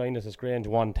have just joined us, it's Grange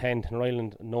 1-10,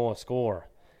 Tinryland no score.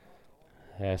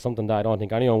 Something that I don't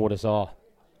think anyone would have saw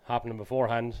happening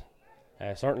beforehand.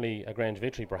 Certainly a Grange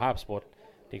victory perhaps, but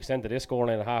the extent of this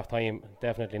scoreline at half time,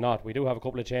 definitely not. We do have a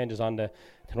couple of changes on the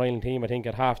Tinryland team, I think,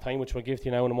 at half time, which we'll give to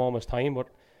you now in a moment's time, but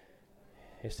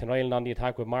it's Tinryland on the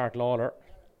attack with Mark Lawler,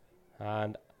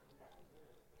 and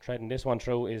threading this one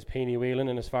through is Peony Whelan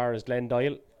in as far as Glenn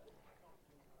Doyle.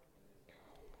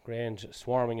 Grange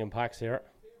swarming in packs here.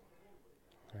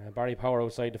 Barry Power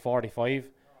outside the 45.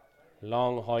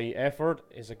 Long high effort.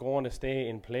 Is it going to stay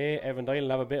in play? Evan Doyle will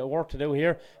have a bit of work to do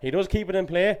here. He does keep it in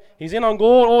play. He's in on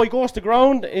goal. Oh, he goes to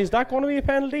ground. Is that going to be a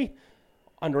penalty?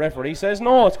 And the referee says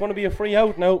no, it's going to be a free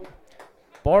out now.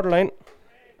 Borderline.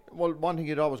 Well, one thing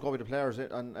you'd always go with the players,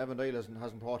 and Evan Doyle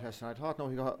hasn't protested. And I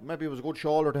thought maybe it was a good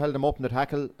shoulder to held him up in the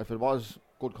tackle. If it was,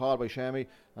 good call by Shamey.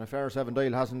 And in fairness, Evan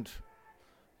Doyle hasn't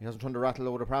turned the rattle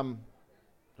over the pram.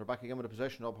 They're back again with the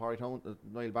possession up Harry Town,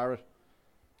 Niall Barrett.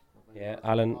 Yeah,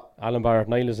 Alan Barrett,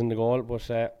 Niall is in the goal, but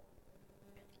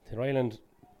Tinryland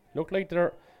look like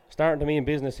they're starting to mean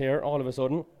business here all of a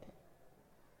sudden.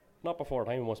 Not before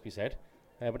time, it must be said.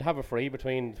 But have a free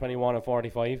between 21 and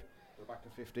 45. They're back to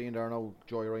 15 there now.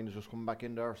 Joey Ryan is just coming back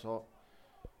in there, so.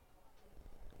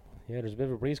 Yeah, there's a bit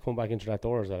of a breeze coming back into that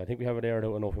door as well. I think we have it aired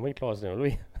out enough. We might close it down, will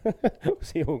we?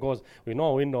 See how it goes. We've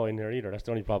no window in here either. That's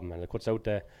the only problem, and it cuts out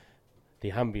the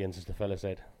ambience, as the fella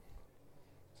said.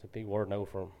 It's a big word now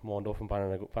for Moan Duff and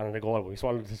panning a goal, but we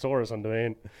swallowed the thesaurus on the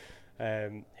way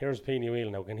in. Here's Peony Wheel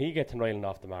now. Can he get Tinryland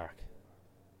off the mark?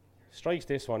 Strikes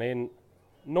this one in.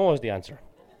 No is the answer.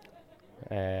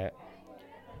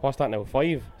 What's that now?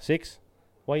 5, 6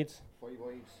 wides? 5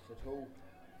 wides to 2.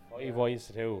 5 wides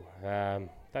to 2.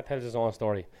 That tells his own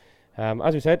story.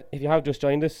 As we said, if you have just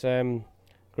joined us,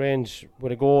 Grange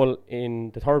with a goal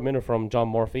in the 3rd minute from John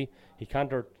Murphy. He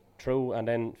cantered through and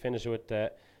then finished with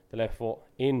the left foot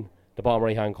in the bottom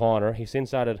right hand corner. He's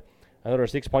since added another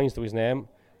 6 points to his name.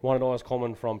 One of those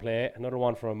coming from play, another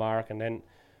one from a mark, and then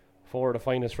 4 of the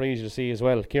finest frees you'll see as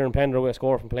well. Kieran Pendra with a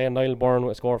score from play, Niall Byrne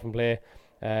with a score from play,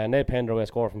 Ned Pendra with a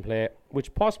score from play,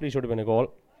 which possibly should have been a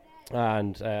goal,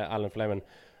 and Alan Fleming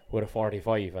with a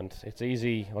 45. And it's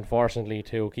easy, unfortunately,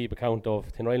 to keep account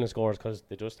of Tinryland scores because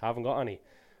they just haven't got any.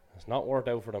 It's not worked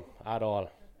out for them at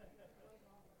all.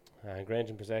 Grange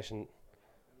in possession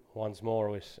once more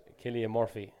with Killian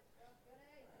Murphy.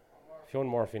 Fionn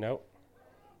Murphy now.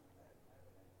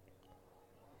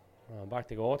 Back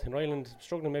to go. Tinryland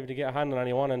struggling maybe to get a hand on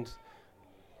anyone, and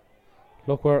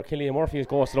look where Killian Murphy is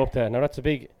ghosted up to. Now that's a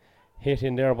big hit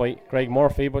in there by Greg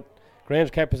Murphy, but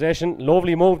Grange kept possession.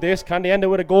 Lovely move this. Can they end it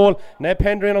with a goal? Ned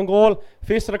Pendra in on goal.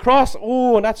 Fisted across.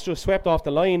 Oh, and that's just swept off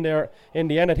the line there in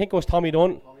the end. I think it was Tommy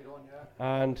Dunn.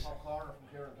 Yeah. And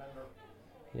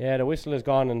yeah, the whistle is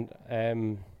gone,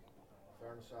 and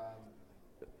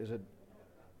is it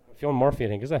Fionn Murphy, I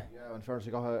think, is it? Yeah, in fairness,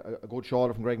 he got a good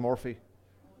shoulder from Greg Murphy,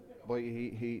 but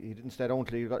he didn't stay down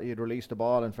till he had released the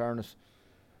ball. In fairness,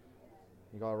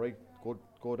 he got a right good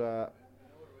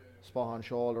spot on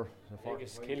shoulder.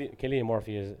 Killian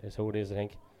Murphy is who it is, I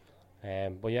think.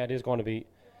 But yeah, it is going to be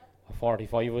a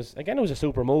 45. It was a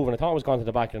super move, and I thought it was gone to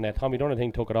the back of the net. Tommy Dunn, I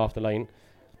think, took it off the line.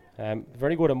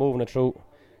 Very good at moving it through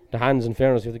the hands. In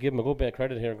fairness, you have to give him a good bit of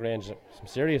credit here, Grange. Some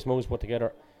serious moves put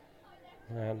together.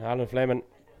 And Alan Fleming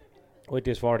with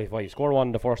this 45. Score 1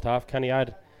 in the first half. Can he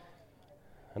add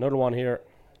another one here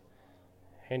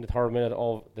in the 3rd minute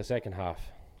of the second half?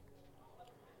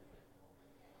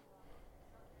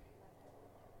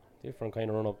 Different kind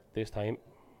of run up this time.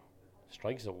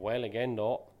 Strikes it well again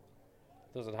though.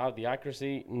 Does it have the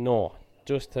accuracy? No.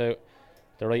 Just to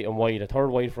the right and wide. A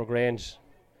 3rd wide for Grange.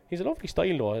 He's a lovely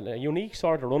style though. A unique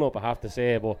sort of run up, I have to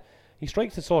say, but he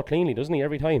strikes it so cleanly, doesn't he,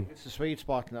 every time? It's a sweet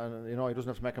spot, and he doesn't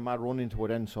have to make a mad run into it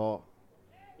then, so.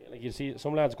 Yeah, like you see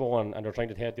some lads going and they're trying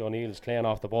to take the O'Neills clean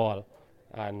off the ball,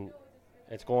 and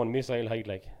it's going missile height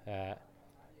like.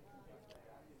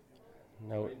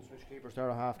 Now, Switch keepers there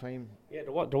at half time. yeah,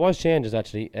 there was changes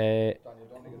actually. Daniel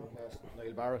Donegan replaced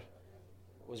Niall Barrett.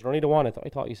 Was there only the one? I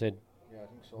thought you said. Yeah, I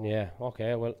think so. Yeah,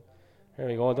 okay, well, here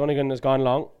we go. Donegan has gone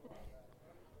long.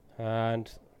 And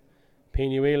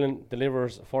Peony Whelan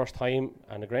delivers first time,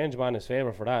 and the Grange man is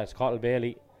favourite for that. It's Cottle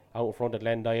Bailey out in front of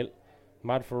Glendale.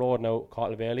 Mad for road now,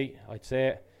 Cottle Bailey. I'd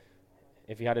say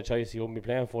if he had a choice, he wouldn't be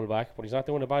playing full back, but he's not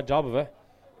doing a bad job of it.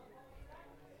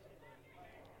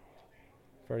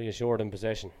 Very assured in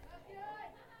possession.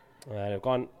 They've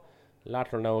gone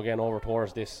lateral now again over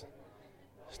towards this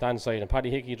stand side, and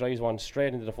Paddy Hickey drives one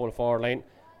straight into the full forward line,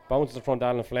 bounces in front of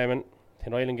Alan Fleming.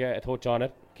 Tinryland get a touch on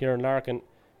it. Kieran Larkin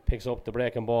picks up the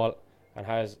breaking ball and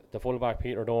has the fullback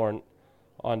Peter Dorn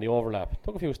on the overlap.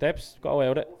 Took a few steps, got away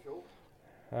with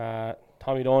it.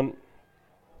 Tommy Dunn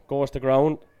goes to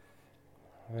ground.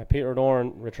 Peter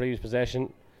Dorn retrieves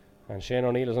possession, and Shane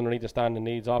O'Neill is underneath the stand and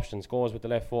needs options. Goes with the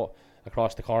left foot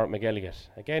across the corner at McGilligan.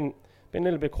 Again, been a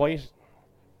little bit quiet.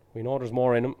 We know there's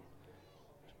more in him.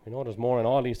 We know there's more in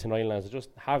all these Tinryland lads. They just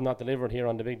have not delivered here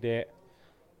on the big day.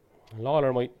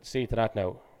 Lawler might see to that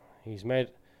now. He's made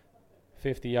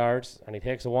 50 yards and he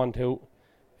takes a 1-2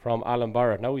 from Alan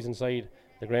Barrett. Now he's inside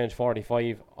the Grange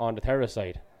 45 on the terrace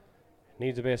side.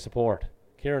 Needs a bit of support.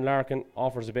 Kieran Larkin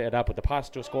offers a bit of that, but the pass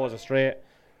just goes astray,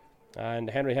 and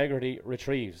Henry Hegarty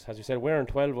retrieves. As we said, we're in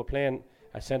 12 with playing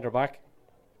at centre back.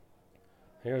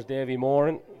 Here's Davy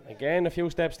Moran. Again, a few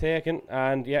steps taken,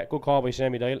 and yeah, good call by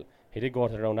Shamie Doyle. He did go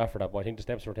to the ground after that, but I think the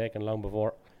steps were taken long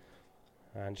before.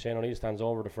 And Shane O'Neill stands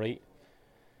over the free.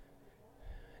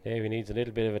 Davy needs a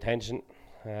little bit of attention.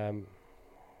 I'd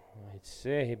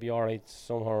say he'd be alright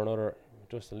somehow or another.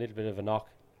 Just a little bit of a knock.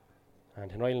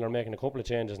 And Tinryland are making a couple of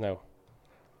changes now,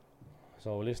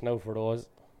 so we'll listen out for those.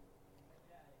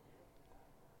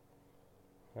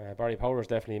 Barry Powers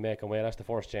definitely making way. That's the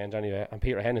first change anyway. And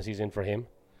Peter Hennessy's in for him.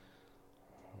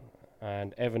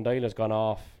 And Evan Doyle has gone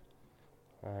off.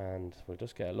 And we'll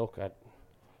just get a look at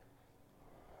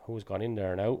who's gone in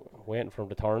there now. Waiting for him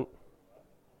to turn.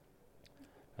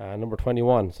 Number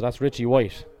 21. So that's Richie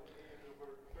White.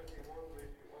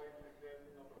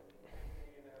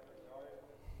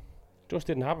 Just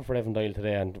didn't happen for Evan Doyle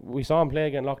today. And we saw him play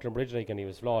against Loughlin Bridge and he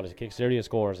was flawless. He kicked serious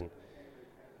scores. And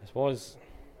I suppose,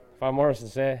 if I'm Morrison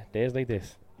to say, days like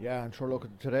this. Yeah, and sure, look,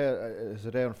 today is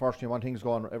a day, unfortunately,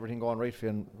 when everything going right for you,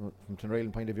 and from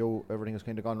Tinryland point of view, everything has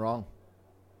kind of gone wrong.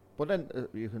 But then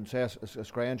you can say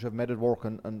as Grange have made it work,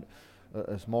 and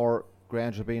as more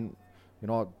Grange have been,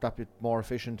 that bit more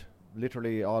efficient,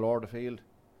 literally all over the field.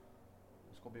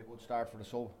 It's going to be a good start for the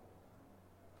sub.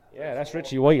 Yeah, that's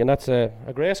Richie White, and that's a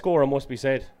great score, it must be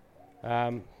said.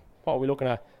 What are we looking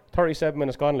at? 37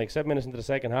 minutes gone, like 7 minutes into the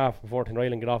second half before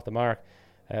Tinryland get off the mark.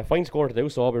 Fine score to do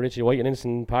so by Richie White, an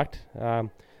instant impact. But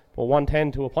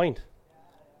 110 to a point.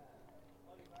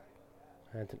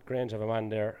 And Grange have a man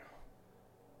there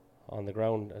on the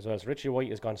ground as well. So Richie White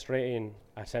has gone straight in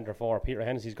at centre forward. Peter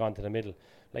Hennessy's gone to the middle.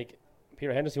 Like,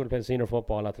 Peter Hennessy would have played senior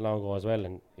football not too long ago as well,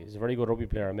 and he's a very good rugby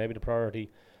player. Maybe the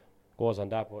priority goes on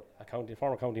that, but a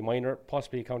former county minor,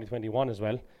 possibly county 21 as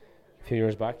well, a few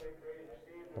years back.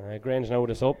 Grange now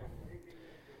with us up.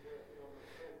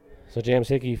 So James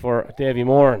Hickey for Davy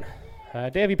Moran.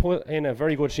 Davy put in a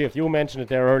very good shift. You mentioned it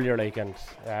there earlier, and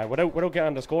without getting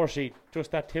on the score sheet,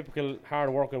 just that typical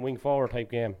hard-working wing forward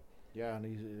type game. Yeah, and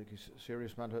he's a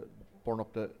serious man to burn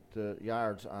up the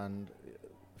yards, and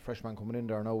freshman coming in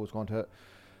there now is going to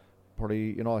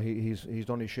probably, he's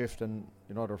done his shift, and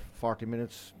they're 40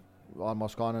 minutes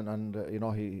almost gone, and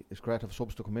it's great to have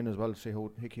subs to come in as well to see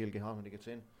how Hickey will get on when he gets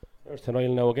in. There's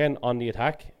Tinryland now again on the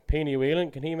attack. Peony Whelan,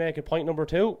 can he make it point number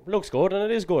 2? Looks good, and it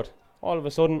is good. All of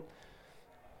a sudden,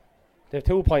 they have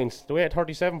 2 points. They wait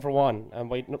 37 for 1, and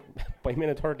by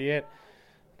minute 38,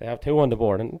 they have 2 on the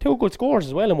board. And 2 good scores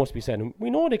as well, it must be said. And we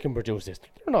know they can produce this.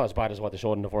 They're not as bad as what they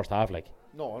showed in the first half.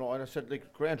 No, and I said,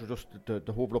 Grange were just to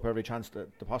hoover up every chance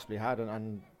that they possibly had,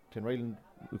 and Tinryland,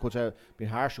 we could say,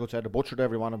 being harsh, we could say they butchered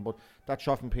everyone, but that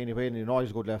shot from Peony Whelan, he's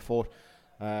a good left foot.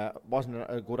 Wasn't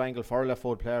a good angle for a left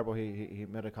forward player, but he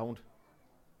made it count.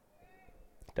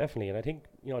 Definitely, and I think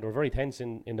they were very tense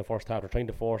in the first half. They're trying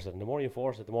to force it, and the more you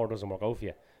force it, the more it doesn't work out for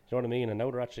you. Do you know what I mean? And now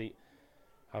they're actually,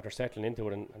 after settling into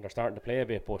it, and they're starting to play a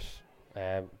bit. But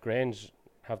Grange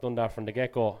have done that from the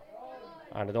get-go,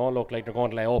 and they don't look like they're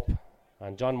going to lay up.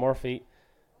 And John Murphy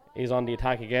is on the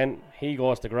attack again. He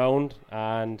goes to ground,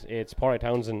 and it's Porrick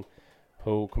Townsend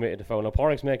who committed the foul. Now,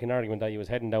 Porrick's making an argument that he was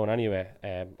heading down anyway.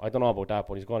 I don't know about that,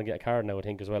 but he's going to get a card now, I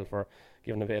think, as well, for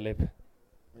giving a bit of lip.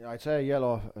 Yeah, I'd say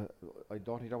yellow. I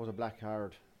don't think that was a black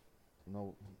card.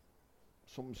 No,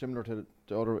 something similar to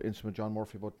the other incident with John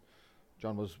Murphy, but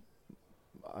John was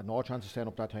had no chance of staying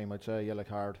up that time. I'd say yellow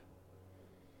card.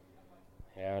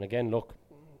 Yeah, and again, look,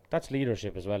 that's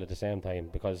leadership as well at the same time,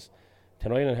 because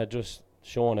Tinryland had just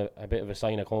shown a bit of a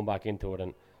sign of coming back into it,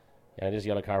 and it is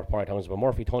yellow card for Porrick Townsend, but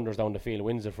Murphy thunders down the field,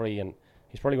 wins the free, and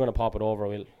he's probably going to pop it over.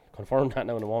 We'll confirm that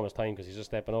now in a moment's time, because he's just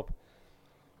stepping up,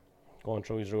 going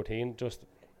through his routine, just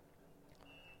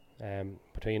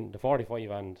between the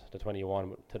 45 and the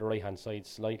 21, to the right hand side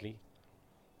slightly.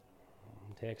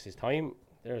 Takes his time.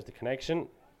 There's the connection,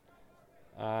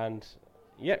 and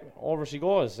yeah, over she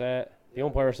goes. The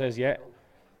umpire says yeah,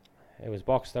 it was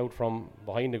boxed out from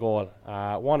behind the goal.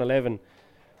 1-11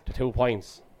 to 2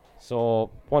 points. So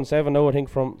 1-7 now, I think,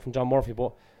 from John Murphy.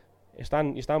 But you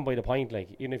stand by the point. Like,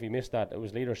 even if he missed that, it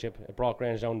was leadership. It brought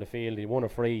Grange down the field. He won a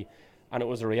free, and it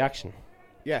was a reaction.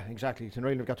 Yeah, exactly.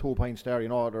 Tinryland have got 2 points there.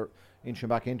 They're inching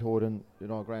back into it, and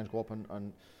Grange go up and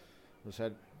as I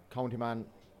said, county man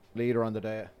leader on the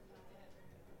day.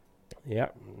 Yeah.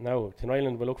 Now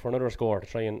Tinryland will look for another score to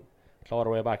try and claw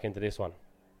their way back into this one.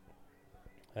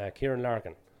 Kieran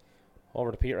Larkin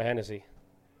over to Peter Hennessy.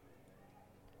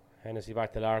 Hennessy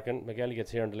back to Larkin. McGelly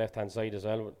gets here on the left hand side as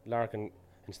well. Larkin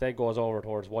instead goes over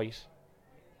towards White.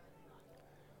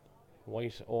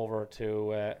 White over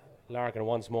to Larkin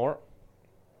once more.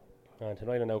 And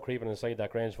Tinryland now creeping inside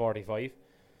that Grange 45.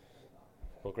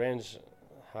 But Grange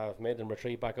have made them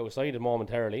retreat back outside it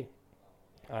momentarily.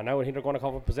 And now I think they're going to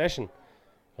come for possession,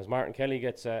 as Martin Kelly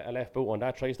gets a left boot on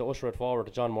that, tries to usher it forward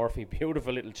to John Murphy.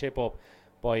 Beautiful little chip up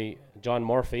by John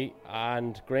Murphy,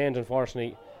 and Grange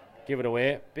unfortunately give it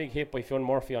away. Big hit by Fionn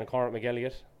Murphy on Cormac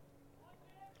McElligott,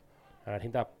 and I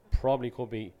think that probably could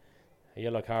be a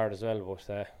yellow card as well, but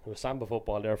there was samba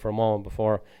football there for a moment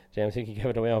before James Hickey gave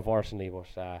it away, unfortunately.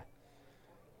 But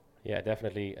yeah,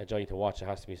 definitely a joy to watch, it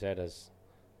has to be said, as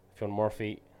Fionn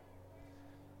Murphy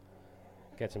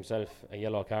gets himself a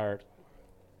yellow card,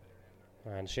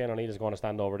 and Shane O'Neill is going to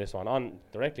stand over this one on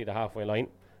directly the halfway line.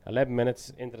 11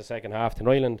 minutes into the second half.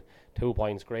 Tinryland 2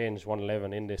 points, Grange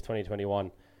 1-11 in this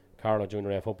 2021 Carlow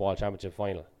Junior A Football Championship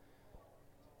final.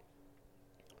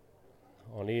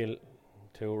 O'Neill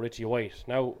to Richie White.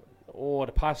 Now,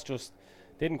 the pass just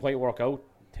didn't quite work out.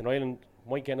 Tinryland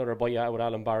might get another bite out with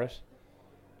Alan Barrett.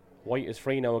 White is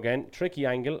free now again. Tricky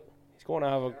angle. He's going to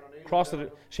have a cross to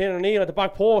the Shane O'Neill at the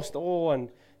back post. And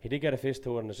he did get a fist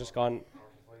to it, and it's just gone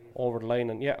over the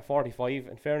line. And yeah, 45.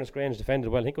 In fairness, Grange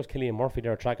defended well. I think it was Killian Murphy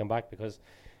there tracking back, because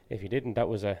if he didn't, that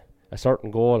was a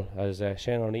certain goal, as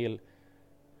Shane O'Neill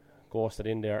ghosted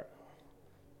in there.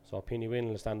 So Penny Wynn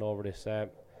will stand over this.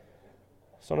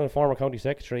 Son of the former county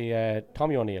secretary,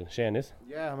 Tommy O'Neill. Shane is.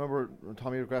 Yeah, I remember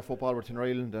Tommy was a great footballer with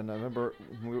Tinryland, and I remember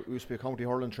we used to be a county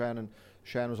hurling train, and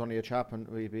Shane was only a chap, and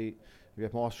we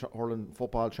had most hurling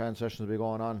football train sessions be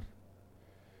going on.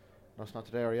 That's not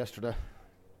today or yesterday.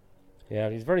 Yeah,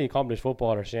 he's a very accomplished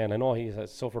footballer, Shane. I know he's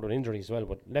suffered with injuries as well,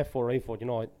 but left foot, right foot,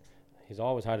 he's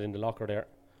always had it in the locker there.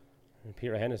 And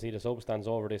Peter Hennessy, the sub, stands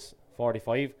over this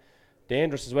 45.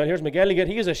 Dangerous as well. Here's McElligott.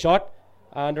 He is a shot,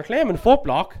 and they're claiming foot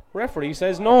block. Referee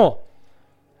says no.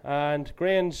 And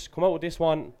Grange come out with this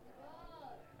one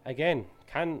again.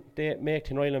 Can they make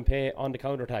Tinryland pay on the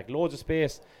counter attack? Loads of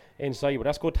space inside, but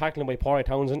that's good tackling by Porrick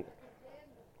Townsend.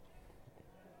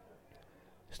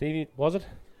 Stevie, was it?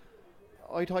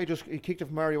 I thought he kicked it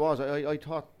from where he was. I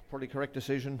thought pretty correct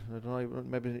decision. I don't know,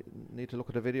 maybe need to look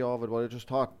at the video of it, but I just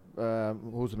thought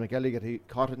who's the McElligott, he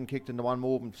caught it and kicked in the one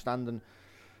move and standing.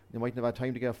 You mightn't have had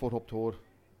time to get a foot up to it.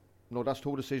 No, that's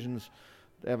two decisions.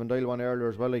 The Avondale one earlier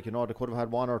as well, they could have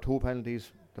had one or two penalties.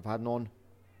 They've had none.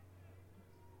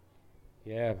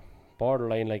 Yeah,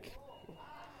 borderline,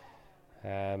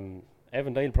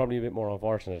 Avondale probably a bit more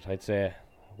unfortunate, I'd say,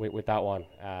 with that one.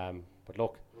 But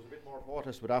look, there was a bit more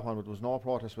protest with that one, but there was no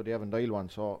protest with the Avondale one.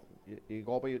 So you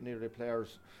go by near the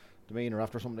players' demeanour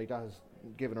after something like that is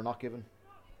given or not given.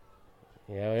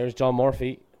 Yeah, here's John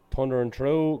Murphy thundering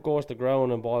through, goes to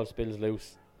ground, and ball spills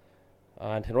loose.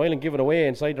 And Tinryland give it away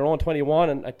inside their own 21,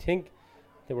 and I think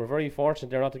they were very fortunate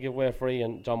there not to give away a free,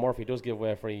 and John Murphy does give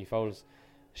away a free. He fouls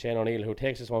Shane O'Neill, who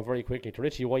takes this one very quickly to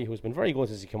Richie White, who's been very good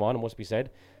since he came on, it must be said.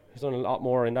 He's done a lot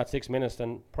more in that 6 minutes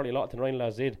than probably a lot of Tinryland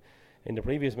lads did in the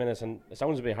previous minutes, and it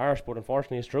sounds a bit harsh, but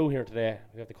unfortunately it's true here today.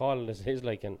 We have to call it as it is,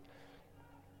 and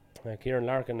Kieran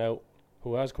Larkin now,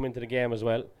 who has come into the game as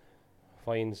well,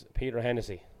 finds Peter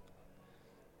Hennessy.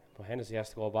 But Hennessy has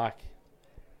to go back.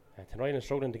 Tinryland is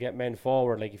struggling to get men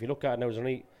forward. If you look at it now, there's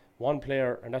only one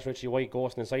player, and that's Richie White,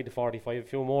 ghosting inside the 45. A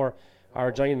few more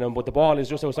are joining them, but the ball is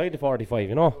just outside the 45,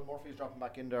 Murphy's dropping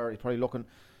back in there. He's probably looking,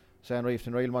 saying, right, if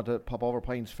Tinryland want to pop over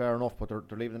points, fair enough, but they're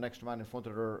leaving the next man in front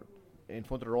of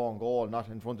their own goal, not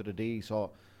in front of the D.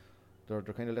 So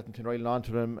they're kind of letting Tinryland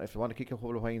onto them. If they want to kick a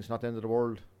couple of points, not the end of the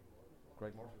world.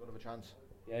 Greg Murphy going to have a chance.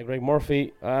 Yeah, Greg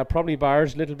Murphy probably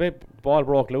barged a little bit. Ball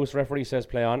broke loose. Referee says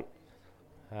play on.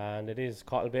 And it is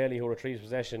Cottle Bailey who retrieves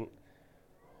possession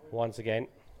once again.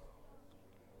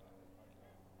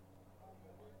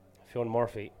 Fionn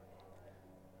Murphy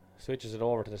switches it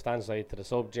over to the stand side to the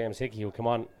sub James Hickey, who came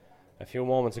on a few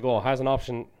moments ago. Has an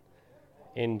option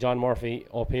in John Murphy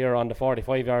up here on the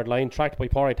 45-yard line, tracked by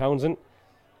Pádraig Townsend.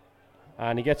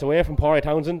 And he gets away from Pádraig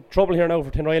Townsend. Trouble here now for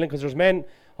Tinryland because there's men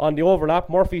on the overlap.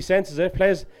 Murphy senses it,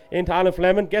 plays into Alan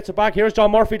Fleming, gets it back. Here's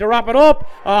John Murphy to wrap it up.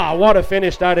 What a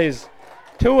finish that is.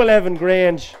 2-11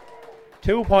 Grange,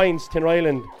 2 points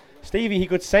Tinryland. Stevie, he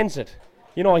could sense it.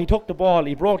 You know, he took the ball,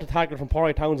 he broke the tackle from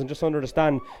Pádraig Townsend just under the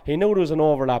stand. He knew there was an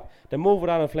overlap. The move with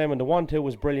Alan Fleming, the 1-2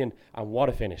 was brilliant, and what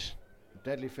a finish.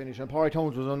 Deadly finish, and Pádraig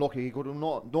Townsend was unlucky. He could have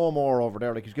no more over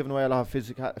there. Like, he's given away a lot of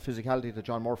physicality to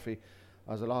John Murphy,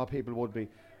 as a lot of people would be.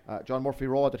 John Murphy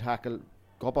rode the tackle,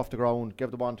 got up off the ground, gave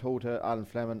the 1-2 to Alan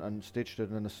Fleming and stitched it,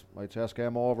 and I'd say it's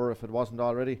game over if it wasn't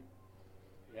already.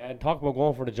 Yeah, and talk about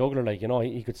going for the juggler, like, you know,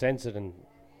 he could sense it, and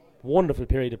wonderful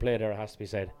period of play there, it has to be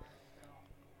said.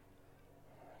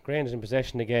 Grange in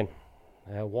possession again.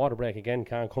 Water break again,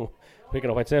 can't come quick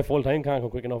enough. I'd say full time can't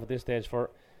come quick enough at this stage for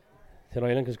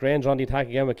Tinryland, because Grange on the attack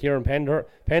again with Kieran Pender.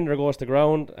 Pender goes to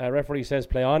ground, referee says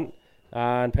play on,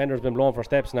 and Pender's been blown for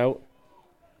steps now.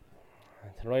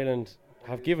 Tinryland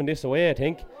have given this away, I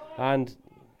think, and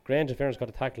Grange in fairness got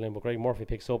a tackle in, but Greg Murphy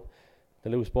picks up the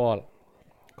loose ball.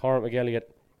 Cormac McElligott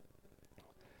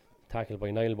tackled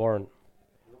by Niall Byrne.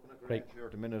 Right here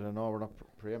at the minute, I know we're not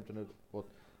preempting it, but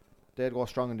they'd go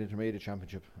strong in the intermediate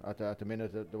championship at the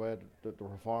minute, the way they're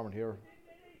performing here.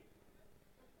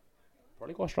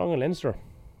 Probably go strong in Leinster.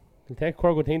 It'll take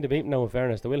quite a good team to beat them now, in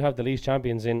fairness. They will have the Leash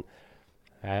champions in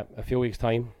a few weeks'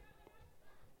 time,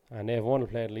 and they have won and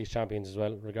played the Leash champions as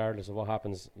well, regardless of what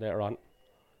happens later on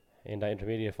in that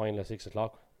intermediate final at 6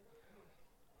 o'clock.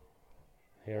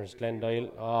 Here's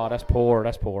Glendale. That's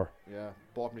poor. Yeah,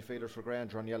 both midfielders for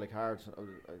Grange are on yellow cards.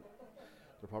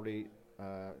 They're probably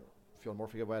Fionn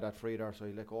Murphy got away that free there, so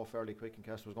he let go fairly quick in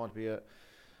case there was going to be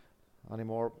any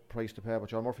more price to pay. But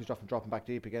John Murphy's dropping back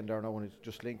deep again there now, when he's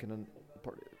just linking, and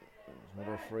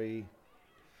another free.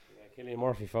 Yeah, Killian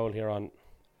Murphy foul here on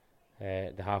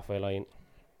the halfway line.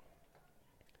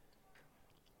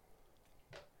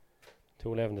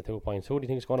 2-11 to 2 points. Who do you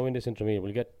think is going to win this intermediate?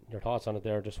 We'll get your thoughts on it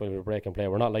there just while we break and play.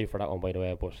 We're not live for that one, by the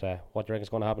way, but what do you reckon is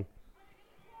going to happen?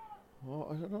 Oh,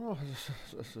 I don't know.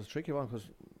 It's a tricky one, because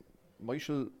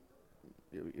Michael,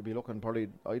 you'd be looking probably.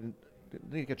 I didn't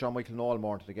need to get John Michael Noel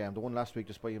more into the game. The one last week,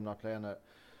 despite him not playing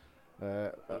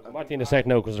I'm back in a sec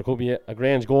now, because there could be a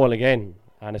Grange goal again,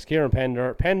 and it's Kieran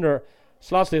Pender. Pender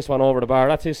slots this one over the bar.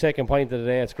 That's his second point of the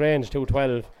day. It's Grange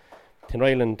 2-12,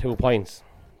 Tinryland 2 points.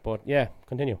 But yeah,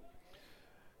 continue.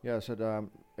 Yeah, I said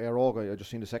Aeroga, I just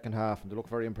seen the second half, and they look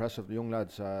very impressive. The young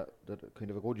lads, that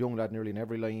kind of a good young lad nearly in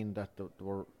every line that they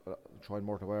were trying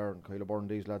more to wear, and Kyle Byrne,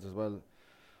 these lads as well.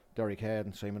 Derek Head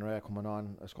and Simon Ray coming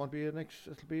on. It's going to be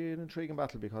it'll be an intriguing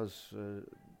battle, because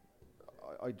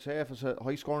I'd say if it's a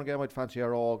high scoring game, I'd fancy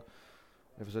Aeroga.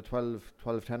 If it's a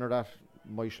 12-10 or that,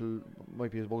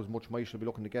 might be as much Michael will be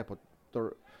looking to get, but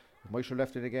if Michael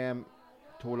left in the game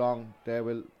too long, they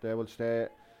will stay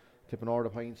tipping over the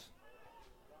points.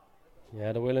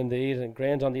 Yeah, they will indeed. And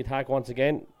Grange on the attack once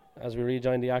again as we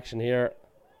rejoin the action here.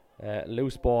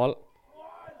 Loose ball.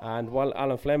 And while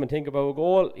Alan Fleming think about a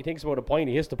goal, he thinks about a point.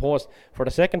 He hits the post for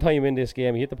the second time in this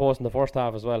game. He hit the post in the first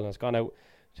half as well, and it's gone out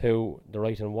to the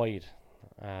right and wide.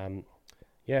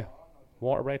 Yeah,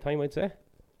 water break time, I'd say.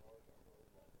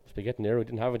 Must be getting there. We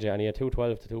didn't have it yet, and he had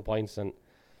 2-12 to 2 points, and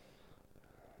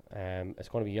it's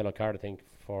going to be a yellow card, I think,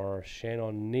 for Shane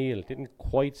O'Neill. Didn't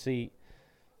quite see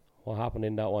what happened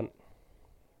in that one.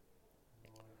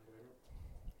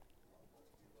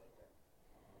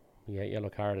 Yeah, yellow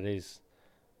card it is,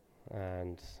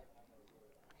 and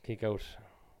kick out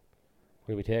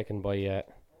will be taken by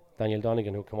Daniel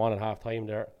Donegan, who come on at half time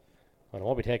there, and it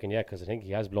won't be taken yet because I think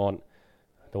he has blown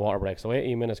the water break. So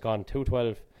 18 minutes gone,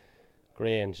 2-12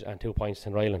 Grange and 2 points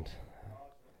Tinryland.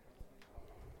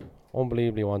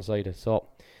 Unbelievably one-sided. So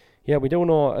yeah, we do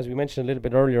know, as we mentioned a little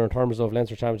bit earlier, in terms of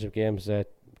Leinster Championship games,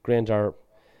 Grange are,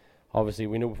 obviously,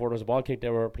 we knew before there was a ball kick they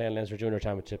were playing Leinster Junior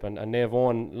Championship, and they've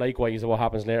won likewise of what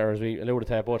happens later, as we alluded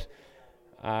to. But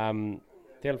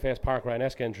they'll face Park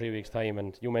Ryaneska in 3 weeks' time,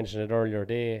 and you mentioned it earlier,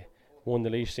 they won the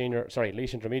Leash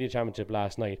Intermediate Championship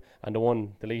last night, and they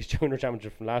won the Leash Junior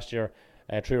Championship from last year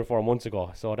 3 or 4 months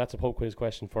ago. So that's a pub quiz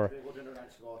question for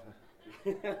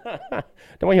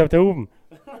they might have two of them.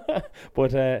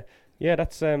 But yeah,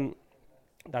 that's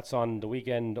That's on the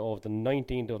weekend of the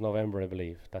 19th of November, I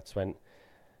believe. That's when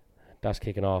that's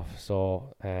kicking off.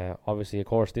 So obviously, of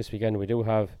course, this weekend we do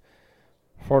have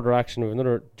further action with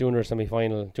another junior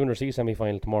C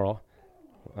semi-final tomorrow,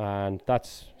 and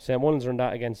that's St Mullins are in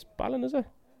that against Ballin, is it? Am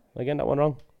I getting that one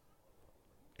wrong?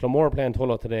 Clonmore are playing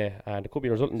Tullow today, and it could be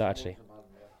a result in that actually.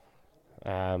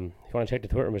 If you want to check the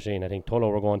Twitter machine, I think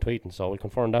Tullow were going tweeting, so we'll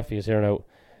confirm that for you here now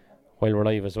while we're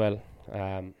live as well.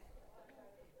 And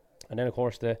then of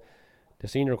course the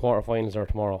senior quarter-finals are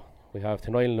tomorrow. We have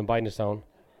Tinryland and Bindstown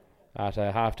at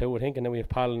 2:30, I think, and then we have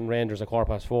Pal and Rangers at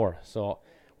 4:15. So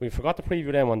we forgot to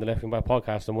preview them on the Left Wing Back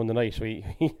podcast on Monday night. We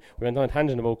went on a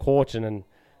tangent about coaching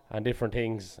and different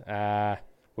things.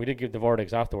 We did give the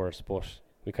verdicts afterwards, but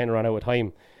we kind of ran out of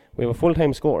time. We have a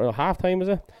full-time score, half-time is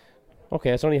it?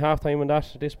 Okay, it's only half-time on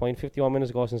that at this point, 51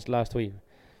 minutes ago since the last tweet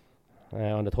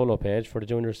on the Tullow page for the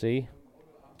Junior C.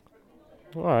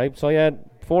 Alright, so yeah,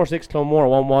 4-6 Clonmore,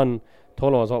 1-1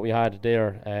 Tullow is what we had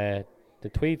there. The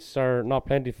tweets are not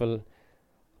plentiful.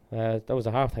 That was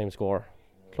a half-time score.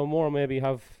 Clonmore maybe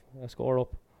have a score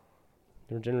up.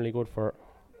 They're generally good for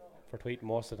tweeting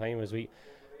most of the time as we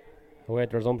await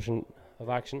the resumption of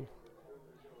action.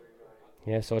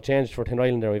 Yeah, so it changed for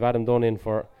Tinryland there. We've had him done in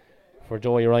for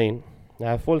Joey Ryan.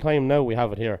 Full time now we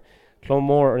have it here.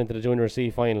 Clonmore are into the Junior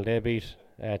C final. They beat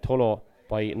Tullow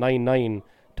by 9-9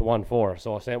 to 1-4.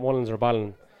 So St Mullins are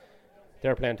Ballin.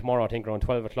 They're playing tomorrow, I think, around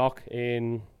 12 o'clock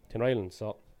in Tinryland.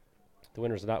 So the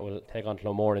winners of that will take on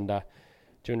Clonmore in the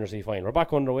Junior C final. We're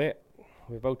back underway.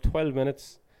 We've about 12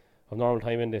 minutes of normal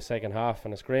time in this second half,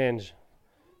 and it's Grange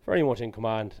very much in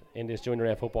command in this Junior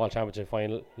A Football Championship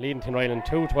final, leading Tinryland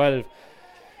 2-12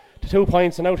 to 2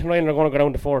 points, and now Tinryland are going to go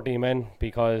down to 14 men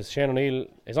because Shane O'Neill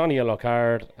is on a yellow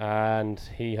card and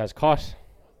he has caught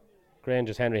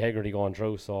Grange's Henry Hegarty going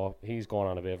through, so he's going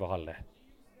on a bit of a holiday.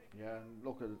 Yeah, and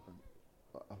look,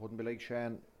 I wouldn't be like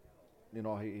Shane. You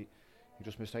know, he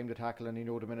just mistimed the tackle, and he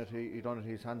knew the minute he done it,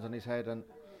 his hands on his head, and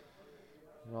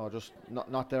you know, just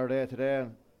not their day today.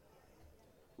 And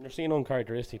you're seeing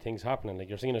uncharacteristic things happening, like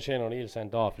you're seeing a Shane O'Neill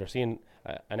sent off, you're seeing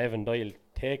an Evan Doyle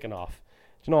taken off.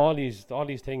 You know, all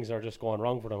these things are just going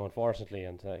wrong for them, unfortunately,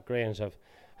 and Grange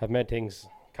have made things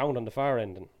count on the far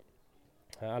end. And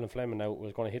Alan Fleming now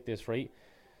was going to hit this free,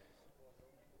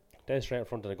 dead straight in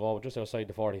front of the goal, just outside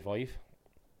the 45.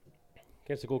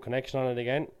 Gets a good connection on it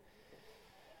again,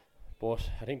 but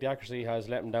I think the accuracy has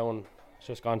let him down. It's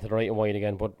just gone to the right and wide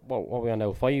again. But what are we on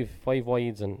now? Five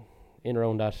wides and in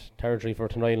around that territory for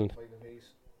Tinryland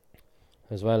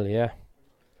as well, yeah.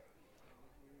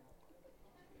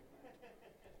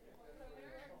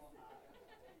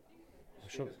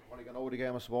 When he got out of the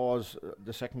game, I suppose,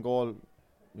 the second goal,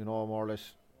 you know, more or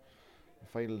less the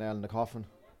final nail in the coffin.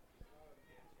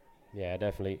 Yeah,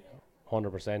 definitely,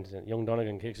 100%. Young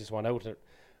Donegan kicks this one out.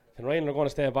 Tinryland are going to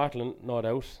stay battling, no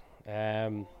doubt.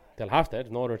 They'll have to,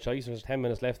 there's no other choice. There's 10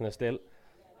 minutes left in the still.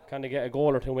 Can they get a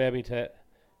goal or two maybe to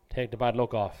take the bad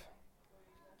luck off?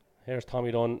 Here's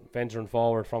Tommy Dunn venturing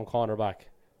forward from cornerback.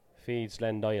 Feeds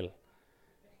Len Doyle.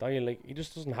 Doyle, like, he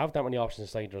just doesn't have that many options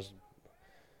inside. There's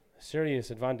serious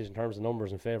advantage in terms of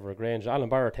numbers in favour of Grange. Alan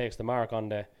Barr takes the mark on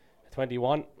the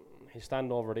 21. He'll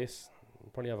stand over this. He'll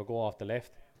probably have a go off the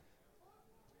left.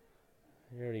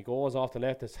 Here he goes off the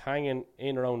left. It's hanging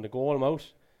in around the goal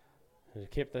mouth. He'll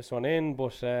keep this one in,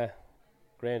 but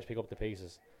Grange pick up the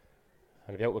pieces.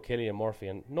 And he'll be out with Kelly and Murphy.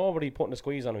 And nobody putting a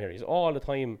squeeze on him here. He's all the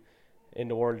time in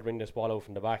the world to bring this ball out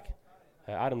from the back.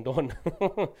 Adam Dunn.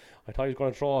 I thought he was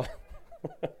going to throw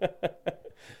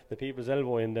the people's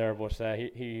elbow in there, but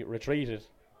he retreated.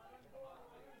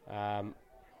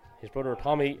 His brother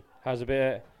Tommy has a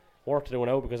bit of work to do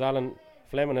now because Alan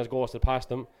Fleming has ghosted past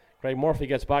him. Greg Murphy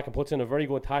gets back and puts in a very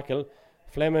good tackle.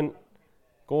 Fleming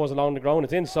goes along the ground.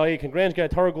 It's inside. Can Grange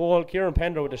get a third goal? Kieran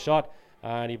Pender with the shot,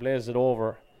 and he blazes it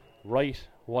over right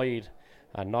wide,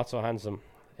 and not so handsome,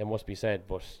 it must be said.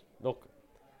 But look,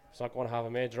 it's not going to have a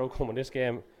major outcome in this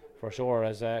game for sure,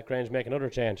 as Grange make another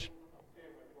change.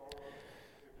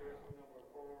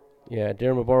 Yeah,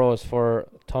 Dermot Burrows for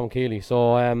Tom Keeley.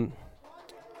 So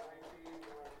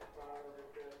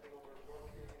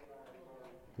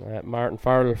Martin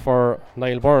Farrell for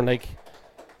Niall Byrne. Like,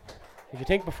 if you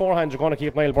think beforehand you're going to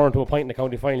keep Niall Byrne to a point in the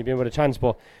county final, you'll be in with a chance.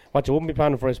 But what you wouldn't be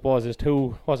planning for, I suppose, is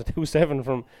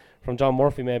 2-7 from John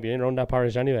Murphy, maybe in around that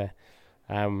parish anyway.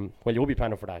 Well, you would be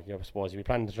planning for that, I suppose. You'd be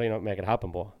planning to try not make it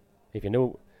happen. But if you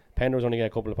knew Pender was only going to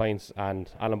get a couple of points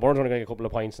and Alan Byrne's only going to get a couple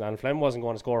of points and Alan Flem wasn't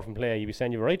going to score from play, you'd be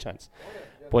saying you have a right chance.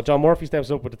 But John Murphy steps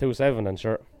up with the 2-7, and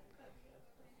sure,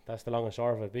 that's the long and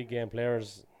short of it. Big game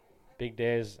players, big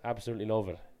days, absolutely love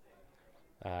it.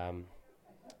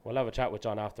 We'll have a chat with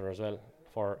John after as well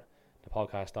for the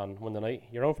podcast on Monday night.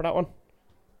 You're on for that one?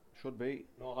 Should be.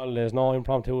 No holidays, no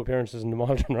impromptu appearances in the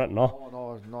Malton, right?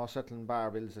 No settling bar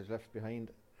bills that's left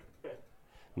behind.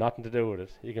 Nothing to do with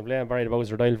it. You can blame Barry the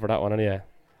Bowser Dial for that one anyway.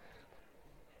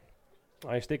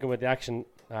 I'm sticking with the action,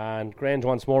 and Grange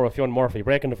once more with Fionn Murphy,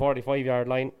 breaking the 45-yard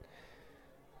line.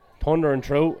 Thundering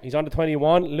through. He's on the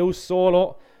 21, loose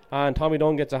solo, and Tommy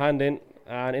Dunn gets a hand in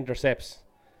and intercepts.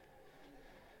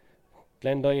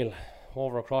 Glenn Doyle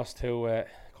over across to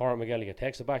Cormac McGilligan,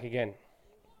 takes it back again.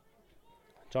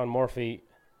 John Murphy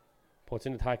puts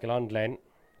in the tackle on Glenn,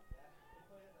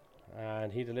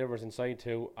 and he delivers inside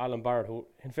to Alan Barrett, who,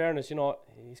 in fairness,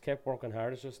 he's kept working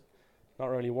hard. It's just not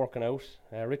really working out.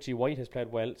 Richie White has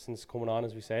played well since coming on,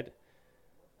 as we said.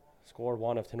 Scored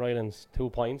one of Tinryland's 2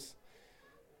 points.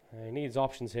 He needs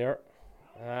options here,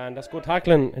 and that's good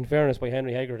tackling, in fairness, by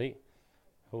Henry Hegarty,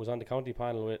 who was on the county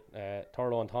panel with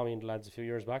Carlow and Tommy and the lads a few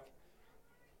years back.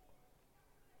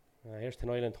 Here's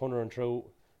Tinryland thundering through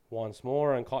once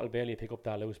more, and Cottle Bailey pick up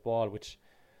that loose ball, which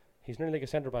he's nearly like a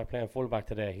centre back playing full back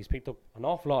today. He's picked up an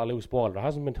awful lot of loose ball. There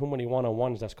hasn't been too many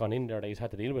one-on-ones that's gone in there that he's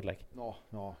had to deal with.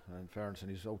 No, in fairness, and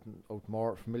he's out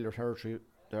more familiar territory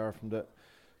there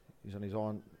he's on his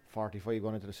own 45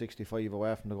 going into the 65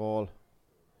 away from the goal.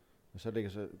 I said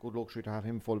it's a good luxury to have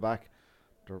him full back.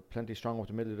 They're plenty strong up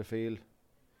the middle of the field.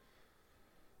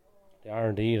 They are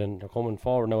indeed, and they're coming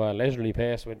forward now at a leisurely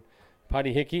pace with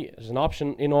Paddy Hickey. There's an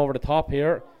option in over the top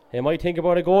here. He might think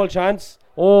about a goal chance.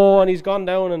 Oh, and he's gone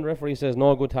down, and the referee says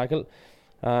no, good tackle.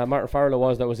 Martin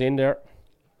Farrell that was in there.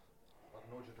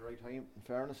 Nudge at the right time, in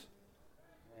fairness.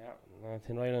 Yeah,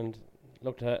 Tinryland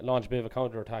looked to launch a bit of a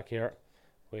counter-attack here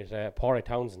with Pádraig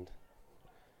Townsend.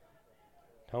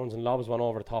 Townsend lobs one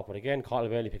over the top, but again, Cottle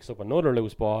Bailey picks up another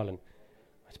loose ball, and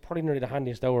it's probably nearly the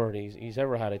handiest hour he's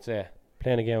ever had, I'd say,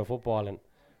 playing a game of football. And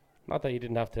not that he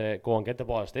didn't have to go and get the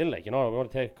ball still, we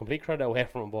want to take complete credit away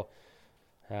from him, but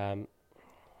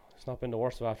it's not been the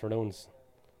worst of afternoons,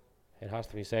 it has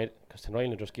to be said, because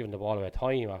Tinryland just given the ball away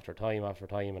time after time after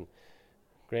time, and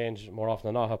Grange, more often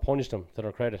than not, have punished them to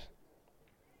their credit.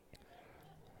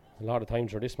 A lot of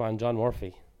times for this man, John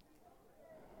Murphy,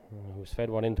 who's fed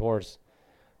one in towards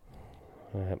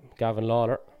Gavin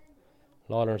Lawler.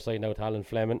 Lawler inside now to Alan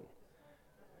Fleming.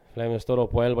 Fleming stood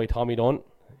up well by Tommy Dunn.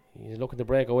 He's looking to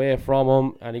break away from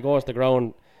him, and he goes to the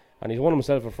ground, and he's won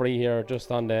himself a free here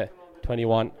just on the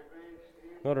 21.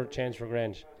 Another change for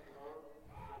Grange.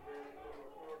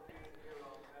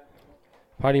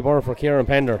 Paddy Byrne for Kieran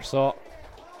Pender. So,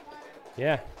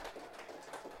 yeah,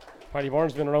 Paddy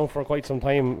Byrne's been around for quite some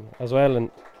time as well, and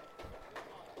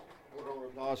good round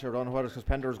of applause here, whether it's because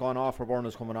Pender's gone off or Byrne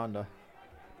is coming on there.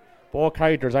 Both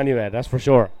characters anyway, that's for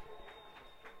sure.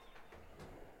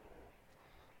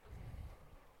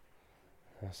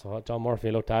 So John Murphy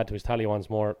looked to add to his tally once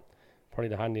more. Probably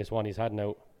the handiest one he's had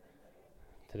now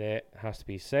today, has to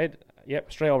be said.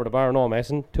 Yep, straight over the bar, no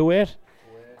messing. 2-8?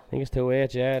 I think it's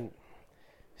 2-8, yeah.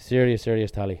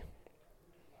 Serious tally.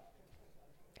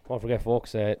 Don't forget,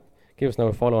 folks, give us now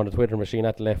a follow on the Twitter machine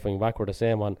at the Left Wing Back. We're the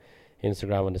same on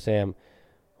Instagram and the same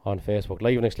on Facebook.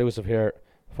 Live and exclusive here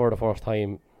for the first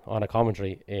time on a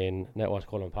commentary in Netwatch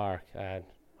Cullen Park. And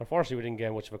unfortunately, we didn't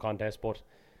get much of a contest, but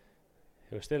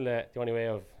it was still the only way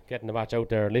of getting the match out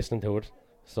there, listening to it.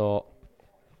 So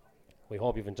we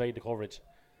hope you've enjoyed the coverage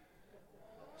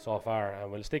so far,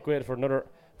 and we'll stick with it for another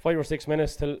 5 or 6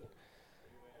 minutes till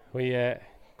we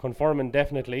confirm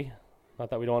indefinitely, not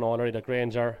that we don't know already, that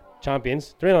Grange are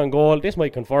champions. 3 on goal, this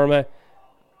might confirm it,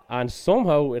 and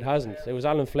somehow it hasn't. It was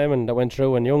Alan Fleming that went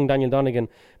through, and young Daniel Donegan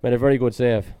made a very good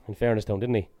save, in fairness to him,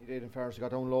 didn't he? He did, in fairness. He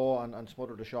got down low and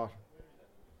smothered the shot.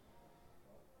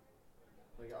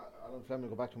 Alan Fleming,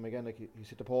 go back to him again, he's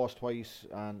hit the post twice,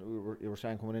 and we were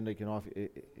saying coming in, if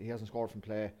he hasn't scored from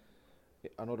play,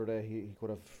 another day he could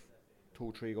have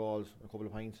 2-3 goals, a couple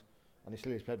of points, and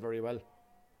he's played very well.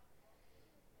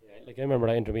 Yeah, I remember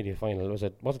that intermediate final, was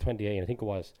it 28? I think it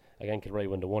was, again Kilray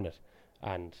when they won it,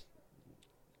 and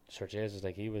Sir Jesus,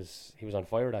 he was on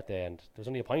fire that day, and there was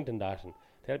only a point in that, and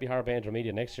they'll be hard by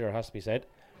intermediate next year, has to be said.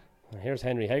 And here's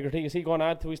Henry Hegarty. Is he going to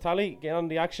add to his tally, get on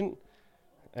the action?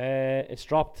 It's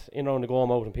dropped in around the goal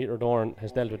mouth, and Peter Dorn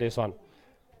has dealt with this one.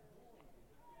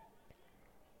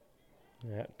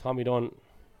 Yeah, Tommy Dunn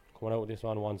coming out with this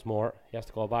one once more. He has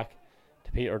to go back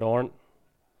to Peter Dorn.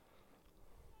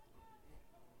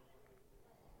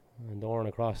 And Dorn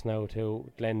across now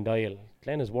to Glenn Doyle.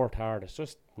 Glenn has worked hard. It's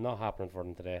just not happening for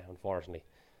them today, unfortunately.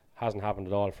 Hasn't happened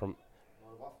at all from...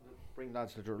 Bring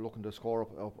lads that are looking to score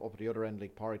up at the other end,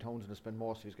 like Pádraig Townsend has spent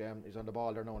most of his game. He's on the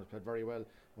ball there now and has played very well.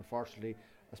 Unfortunately,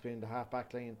 that's been the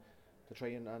half-back line to try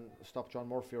and stop John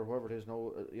Murphy or whoever it is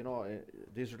now.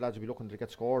 These are lads will be looking to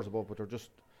get scores above, but they're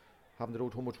just having to do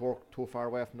too much work too far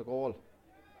away from the goal.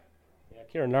 Yeah,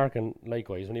 Kieran Larkin,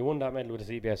 likewise, when he won that medal with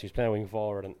the CBS, he was playing wing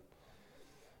forward, and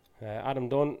Adam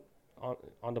Dunn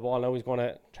on the ball now. He's going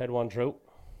to tread one through.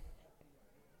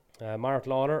 Mark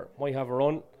Lawler might have a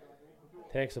run,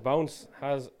 takes a bounce,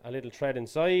 has a little tread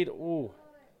inside,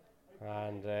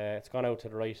 and it's gone out to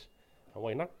the right. And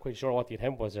I'm not quite sure what the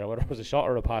attempt was there, whether it was a shot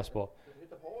or a pass, but Did it hit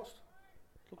the post?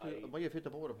 It might have hit the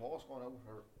ball, the post going out.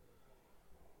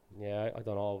 Yeah, I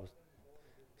don't know.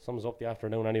 Sums up the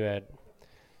afternoon anyway.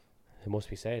 It must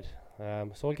be said.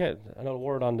 So we'll get another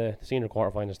word on the senior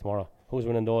quarterfinals tomorrow. Who's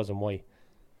winning those and why?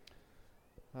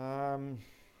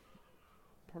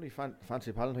 Probably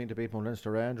fancy Palatine to beat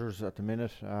Leinster Rangers at the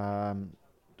minute.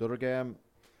 The other game,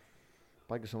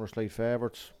 Bagginson were slight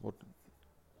favourites, but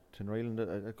Tinryland,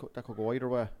 that could go either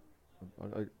way.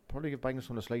 I'd probably give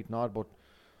Bagginson a slight nod, but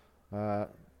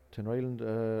Tinryland,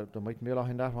 there mightn't be a lot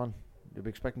in that one. You'd be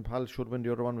expecting Pal should win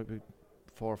the other one, maybe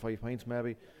 4 or 5 points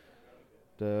maybe.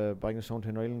 The Bagginson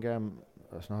Tinryland game,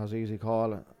 that's not as easy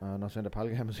call. Not saying the Pal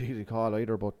game is an easy call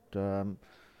either, but I'll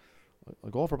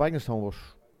go for Bagginson, but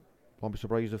won't be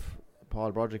surprised if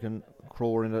Paul Broderick and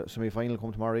Crow are in the semi-final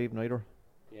come tomorrow evening either.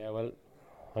 Yeah, well,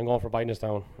 I'm going for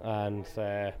Bagginstown and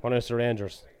one of the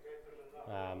Rangers.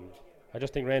 I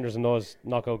just think Rangers in those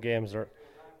knockout games are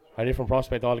a different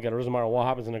prospect altogether. It doesn't matter what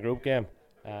happens in a group game.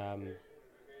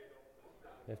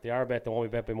 If they are bet, they won't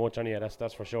be bet by much anyway,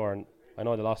 that's for sure. And I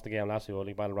know they lost the game last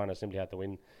week, but Ballybrand simply had to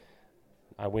win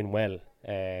and win well.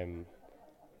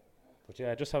 But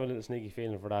yeah, I just have a little sneaky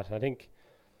feeling for that. I think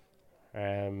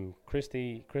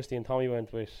Christy and Tommy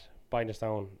went with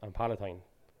Bagginstown and Palatine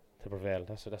to prevail.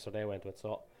 That's what they went with.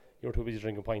 So you were too busy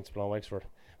drinking pints below Wexford.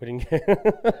 We didn't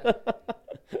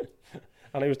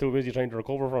and I was too busy trying to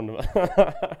recover from them.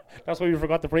 That's why we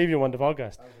forgot the preview on the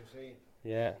podcast.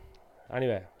 Yeah.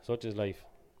 Anyway, such is life.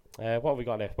 What have we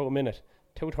got left? About a minute.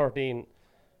 2:13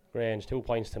 Grange, 2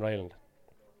 points to Tinryland.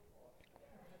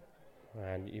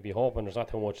 And you'd be hoping there's not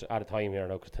too much at a time here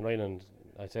now, because Tinryland,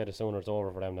 I'd say the sooner it's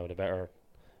over for them now, the better.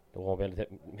 They won't be able to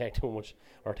make too much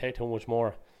or take too much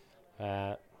more.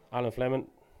 Alan Fleming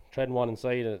treading one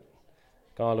inside,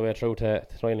 gone all the way through to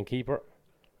Tinryland keeper.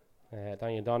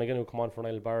 Daniel Donegan, who come on for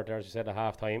Niall Barrett there, as you said, at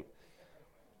half time.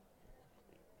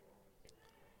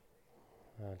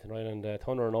 Tinryland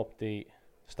thundering up the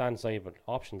stand side, but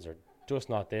options are just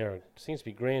not there. It seems to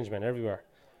be Grange men everywhere.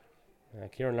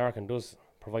 Kieran Larkin does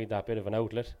provide that bit of an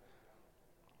outlet.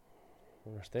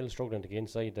 We're still struggling to get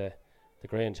inside the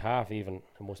Grange half, even,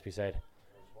 it must be said.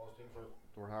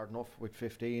 They were hard enough with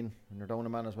 15, and they're down a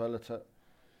man as well. It's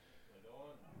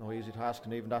no easy task,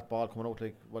 and even that ball coming out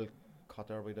like well caught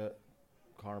there by the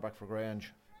cornerback for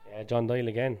Grange. Yeah, John Doyle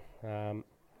again.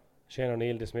 Shane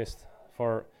O'Neill dismissed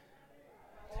for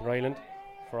Tinryland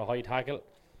for a high tackle.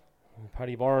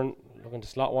 Paddy Byrne looking to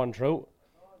slot one through.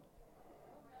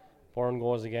 Byrne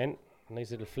goes again.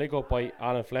 Nice little flick up by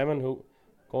Alan Fleming, who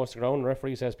goes to the ground. The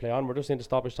referee says play on. We're just into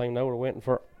stoppage time now. We're waiting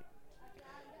for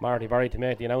Marty Barry to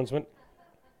make the announcement.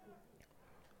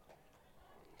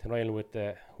 Tinryland with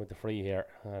the free here,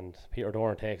 and Peter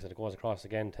Doran takes it. It goes across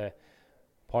again to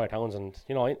Poyer Townsend.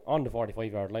 You know, on the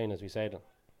 45-yard line, as we said.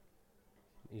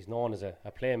 He's known as a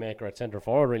playmaker at centre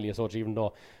forward, really, as such, even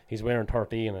though he's wearing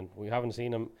 13, and we haven't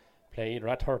seen him play either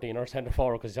at 13 or centre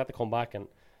forward because he's had to come back. And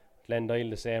Glenn Doyle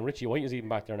the same. Richie White is even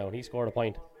back there now, and he scored a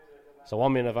point. So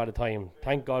 1 minute at a time.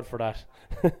 Thank God for that.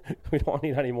 We don't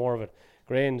need any more of it.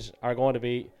 Grange are going to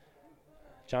be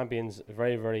champions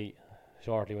very, very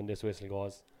shortly when this whistle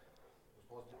goes.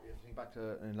 If you think back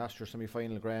to in last year's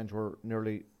semi-final, Grange were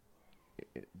nearly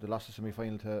they lost the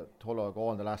semi-final to Tulla a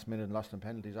goal in the last minute and lost in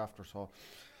penalties after. So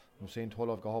I'm seeing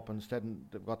Tulla have got up, and instead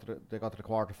they got to the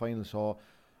quarter final. So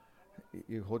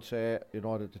you could say, you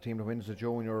know, that the team that wins the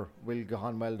junior will go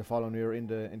on well the following year in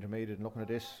the intermediate. And looking at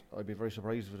this, I'd be very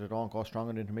surprised if they don't go strong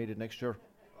in the intermediate next year.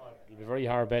 It'll be a very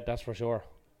hard bet, that's for sure.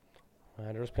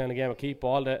 They're just playing a game of keep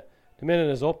ball. The minute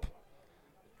is up.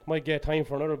 Might get time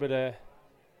for another bit of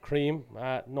cream.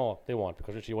 No, they won't,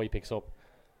 because Richie White picks up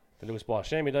the loose ball.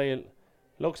 Shamey Doyle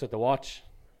looks at the watch.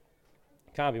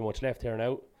 Can't be much left here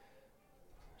now.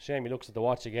 Shamey looks at the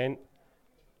watch again.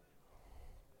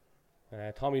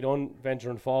 Tommy Dunn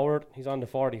venturing forward. He's on the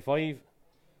 45.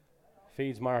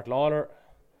 Feeds Mark Lawler.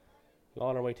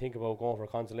 Lawler might think about going for a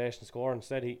consolation score.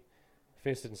 Instead, he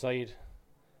fisted inside.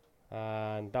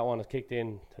 And that one is kicked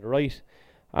in to the right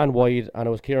and wide. And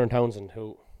it was Kieran Townsend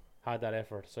who had that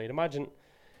effort. So you'd imagine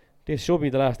this should be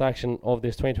the last action of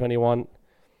this 2021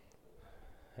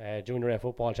 Junior A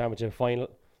Football Championship final.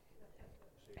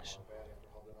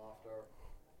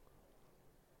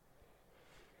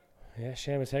 Yeah,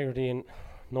 Seamus Hegarty and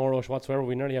no rush whatsoever.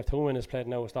 We nearly have 2 minutes played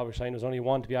now with stoppage time. There's only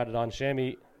 1 to be added on.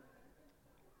 Shamey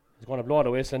is going to blow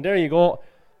the whistle, and there you go.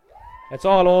 It's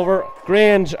all over.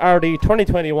 Grange are the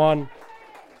 2021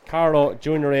 Carlow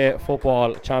Junior A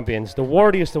football champions. The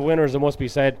worthiest of winners, it must be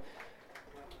said.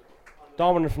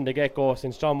 Dominant from the get-go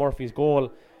since John Murphy's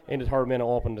goal in the 3rd minute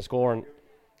opened the scoring.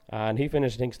 And he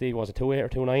finished, I think, Steve, was it 2-8 or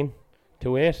 2-9?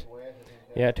 2-8?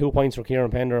 Yeah, 2 points for Kieran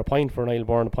Pender, a point for Niall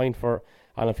Byrne, a point for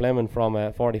Alan Fleming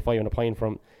from 45 and a point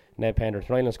from Ned Pender.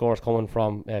 Tinryland scores coming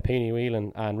from Penny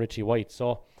Whelan and Richie White.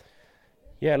 So,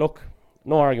 yeah, look,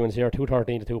 no arguments here.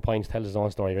 2-13 to 2 points tells his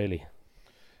own story, really.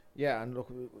 Yeah, and look,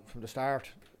 from the start,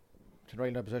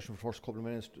 Tinryland had possession for the first couple of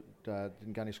minutes,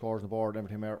 didn't get any scores on the board.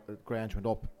 Everything Grange went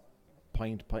up,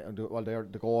 point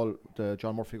the goal, the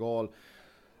John Murphy goal.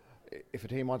 If a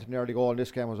team wanted an early goal in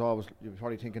this game, was always you're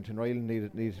probably thinking Tinryland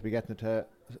needed to be getting it to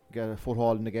get a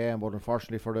foothold in the game, but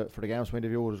unfortunately for the game's point of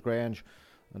view, it was Grange,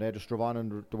 and they just drove on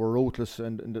and they were ruthless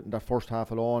in that first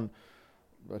half alone.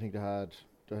 I think they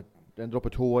ended up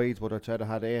with 2 wides, but I'd say they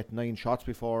had 8-9 shots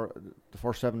before. The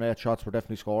first 7-8 shots were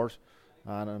definitely scores,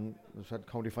 and I said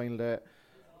county final day,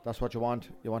 that's what you want.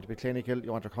 You want to be clinical.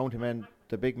 You want your county men,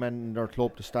 the big men in their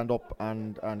club, to stand up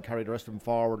and carry the rest of them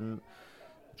forward. And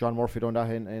John Murphy done that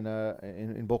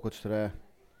in buckets today.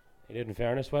 He did, in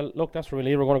fairness. Well, look, that's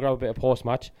really. We're going to grab a bit of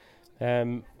post-match.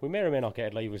 We may or may not get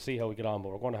it live. We'll see how we get on,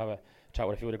 but we're going to have a chat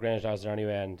with a few of the Grange lads there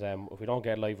anyway. And if we don't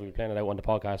get it live, we'll be playing it out on the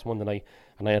podcast Monday night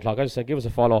at 9 o'clock. As I said, give us a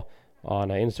follow on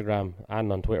Instagram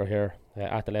and on Twitter here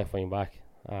at the Left Wing Back,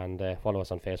 and follow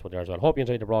us on Facebook there as well. Hope you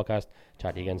enjoyed the broadcast.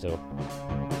 Chat to you again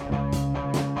soon.